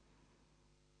Ireland.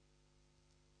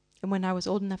 And when I was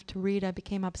old enough to read, I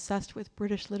became obsessed with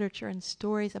British literature and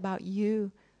stories about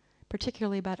you,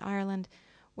 particularly about Ireland.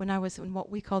 When I was in what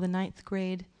we call the 9th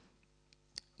grade,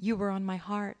 you were on my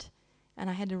heart, and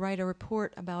I had to write a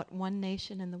report about one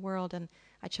nation in the world, and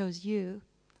I chose you.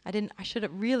 I should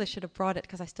have brought it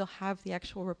because I still have the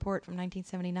actual report from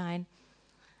 1979.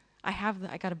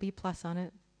 I got a B+ on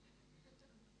it.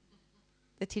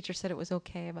 The teacher said it was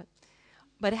okay,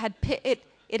 but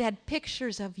it had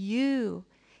pictures of you.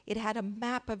 It had a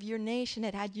map of your nation.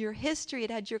 It had your history.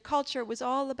 It had your culture. It was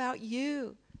all about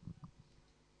you.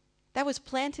 That was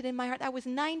planted in my heart. That was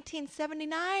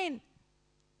 1979.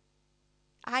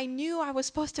 I knew I was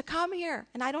supposed to come here,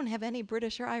 and I don't have any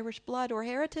British or Irish blood or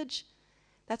heritage.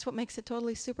 That's what makes it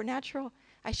totally supernatural.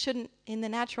 In the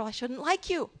natural, I shouldn't like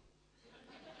you.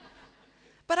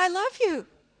 But I love you.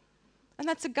 And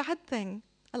that's a God thing.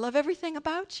 I love everything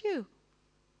about you.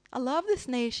 I love this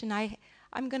nation.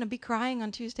 I'm going to be crying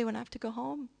on Tuesday when I have to go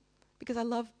home because I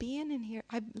love being in here.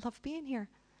 I love being here.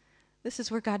 This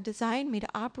is where God designed me to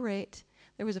operate.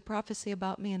 There was a prophecy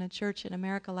about me in a church in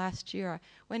America last year. I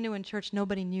went to a church,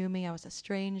 nobody knew me. I was a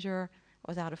stranger.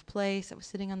 I was out of place. I was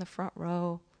sitting on the front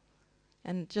row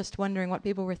and just wondering what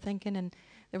people were thinking. And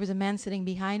there was a man sitting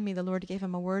behind me. The Lord gave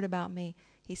him a word about me.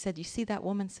 He said, "You see that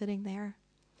woman sitting there?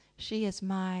 She is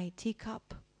my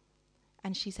teacup,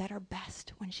 and she's at her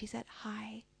best when she's at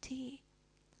high tea."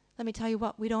 Let me tell you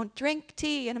what, we don't drink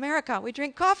tea in America. We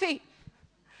drink coffee.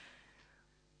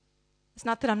 It's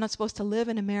not that I'm not supposed to live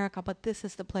in America, but this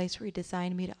is the place where he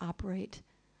designed me to operate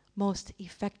most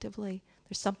effectively.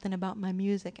 There's something about my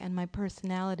music and my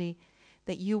personality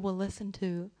that you will listen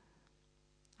to,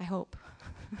 I hope.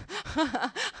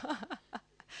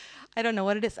 I don't know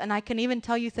what it is. And I can even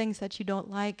tell you things that you don't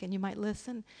like and you might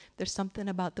listen. There's something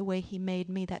about the way he made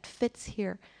me that fits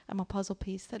here. I'm a puzzle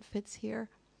piece that fits here.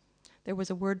 There was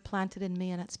a word planted in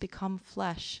me and it's become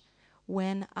flesh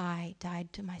when I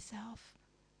died to myself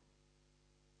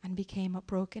and became a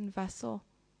broken vessel.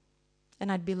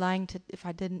 And I'd be lying if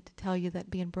I didn't tell you that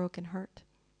being broken hurt.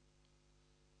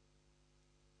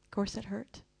 Of course it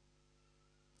hurt.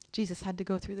 Jesus had to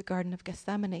go through the Garden of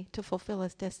Gethsemane to fulfill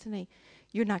his destiny.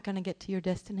 You're not going to get to your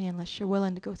destiny unless you're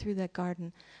willing to go through that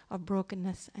garden of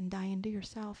brokenness and die into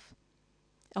yourself.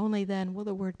 Only then will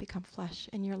the Word become flesh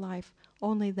in your life.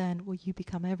 Only then will you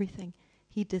become everything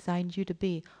he designed you to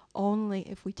be. Only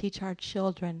if we teach our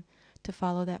children to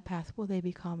follow that path will they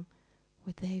become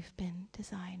what they've been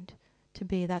designed to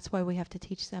be. That's why we have to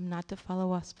teach them not to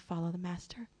follow us, but follow the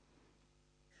Master.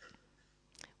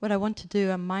 What I want to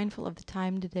do, I'm mindful of the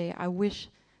time today. I wish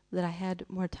that I had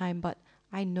more time, but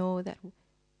I know that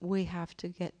we have to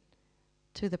get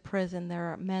to the prison.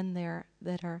 There are men there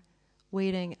that are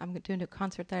waiting. I'm doing a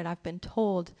concert there, and I've been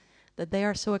told that they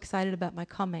are so excited about my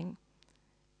coming.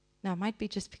 Now, it might be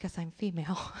just because I'm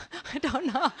female. I don't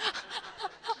know.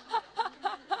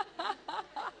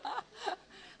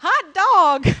 Hot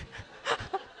dog!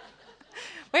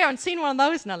 We haven't seen one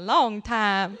of those in a long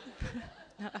time.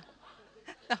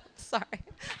 No, sorry.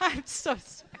 I'm so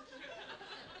sorry.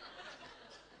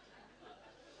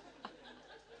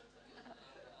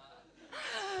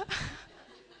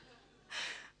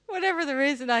 Whatever the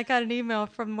reason, I got an email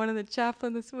from one of the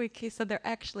chaplains this week. He said they're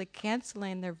actually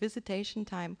canceling their visitation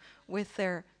time with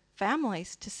their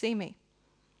families to see me.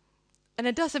 And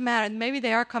it doesn't matter. Maybe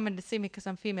they are coming to see me because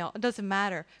I'm female. It doesn't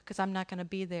matter because I'm not going to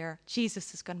be there.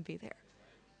 Jesus is going to be there.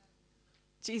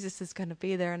 Jesus is going to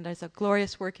be there, and there's a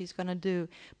glorious work he's going to do.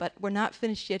 But we're not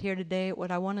finished yet here today. What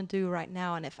I want to do right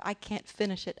now, and if I can't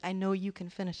finish it, I know you can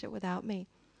finish it without me.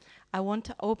 I want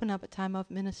to open up a time of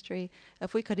ministry.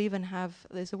 If we could even have,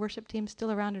 is the worship team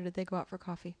still around, or did they go out for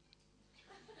coffee?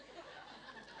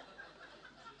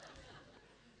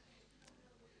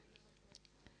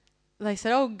 They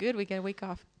said, oh, good, we get a week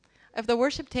off. If the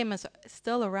worship team is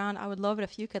still around, I would love it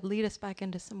if you could lead us back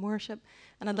into some worship.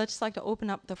 And I'd just like to open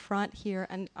up the front here.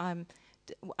 And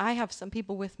I have some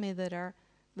people with me that are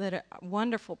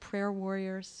wonderful prayer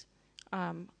warriors.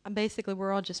 Basically,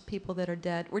 we're all just people that are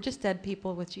dead. We're just dead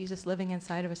people with Jesus living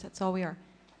inside of us. That's all we are.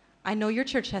 I know your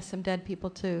church has some dead people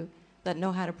too that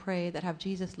know how to pray, that have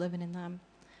Jesus living in them,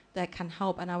 that can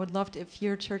help. And I would love to, if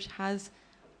your church has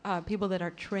people that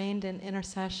are trained in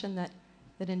intercession, that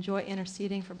enjoy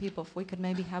interceding for people, if we could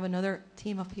maybe have another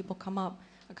team of people come up,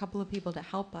 a couple of people to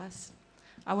help us.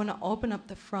 I want to open up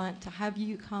the front to have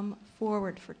you come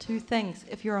forward for two things.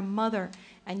 If you're a mother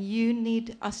and you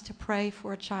need us to pray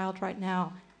for a child right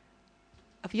now,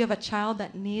 if you have a child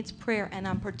that needs prayer, and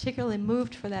I'm particularly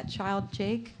moved for that child,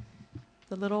 Jake,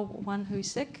 the little one who's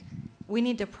sick, we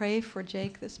need to pray for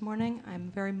Jake this morning.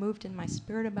 I'm very moved in my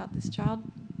spirit about this child.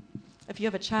 If you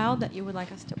have a child that you would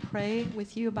like us to pray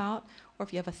with you about, or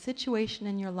if you have a situation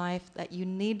in your life that you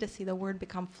need to see the Word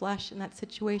become flesh in that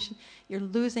situation, you're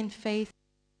losing faith.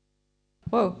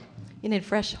 Whoa, you need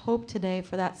fresh hope today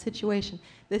for that situation.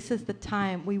 This is the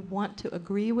time we want to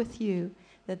agree with you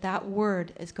that that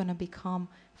Word is going to become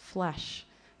flesh.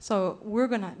 So we're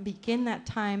going to begin that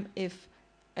time. If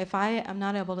I am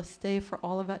not able to stay for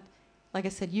all of it, like I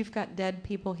said, you've got dead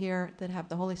people here that have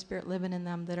the Holy Spirit living in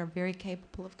them that are very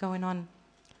capable of going on.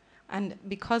 And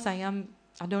because I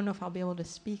don't know if I'll be able to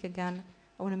speak again,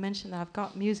 I want to mention that I've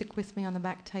got music with me on the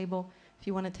back table. If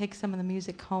you want to take some of the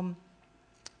music home,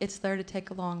 it's there to take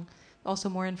along. Also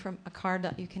more a card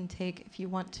that you can take if you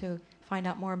want to find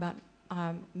out more about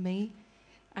me.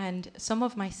 And some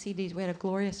of my CDs, we had a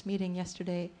glorious meeting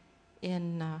yesterday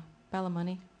in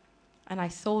Ballymoney, and I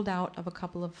sold out of a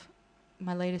couple of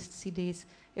my latest CDs.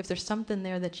 If there's something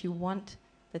there that you want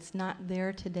that's not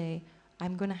there today,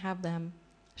 I'm going to have them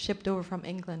shipped over from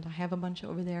England. I have a bunch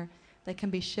over there that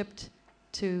can be shipped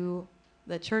to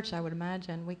the church, I would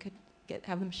imagine. We could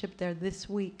have them shipped there this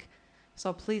week.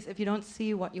 So please, if you don't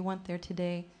see what you want there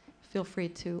today, feel free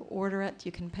to order it.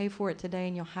 You can pay for it today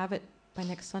and you'll have it by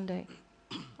next Sunday.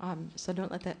 So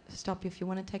don't let that stop you if you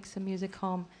want to take some music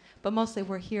home. But mostly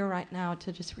we're here right now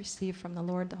to just receive from the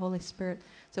Lord, the Holy Spirit.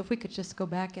 So if we could just go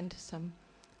back into some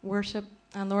worship.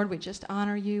 And Lord, we just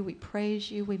honor you, we praise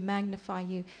you, we magnify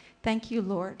you. Thank you,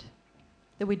 Lord,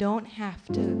 that we don't have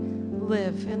to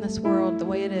live in this world the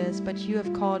way it is, but you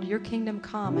have called your kingdom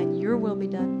come and your will be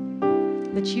done.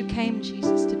 That you came,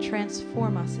 Jesus, to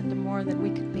transform us into more than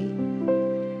we could be.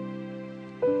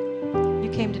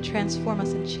 You came to transform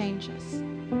us and change us.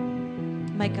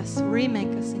 Remake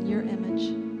us in your image.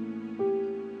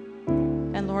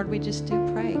 And Lord, we just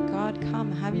do pray, God,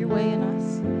 come, have your way in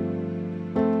us.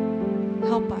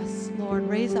 Help us, Lord,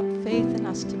 raise up faith in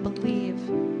us to believe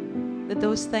that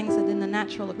those things that in the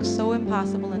natural look so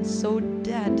impossible and so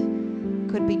dead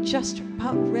could be just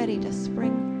about ready to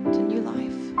spring to new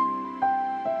life.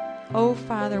 Oh,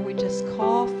 Father, we just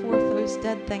call forth those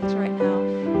dead things right now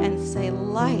and say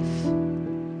life.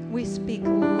 We speak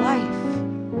life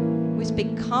We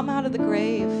speak, come out of the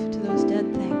grave to those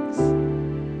dead things.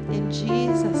 In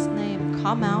Jesus' name,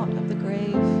 come out of the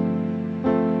grave.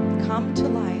 Come to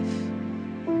life.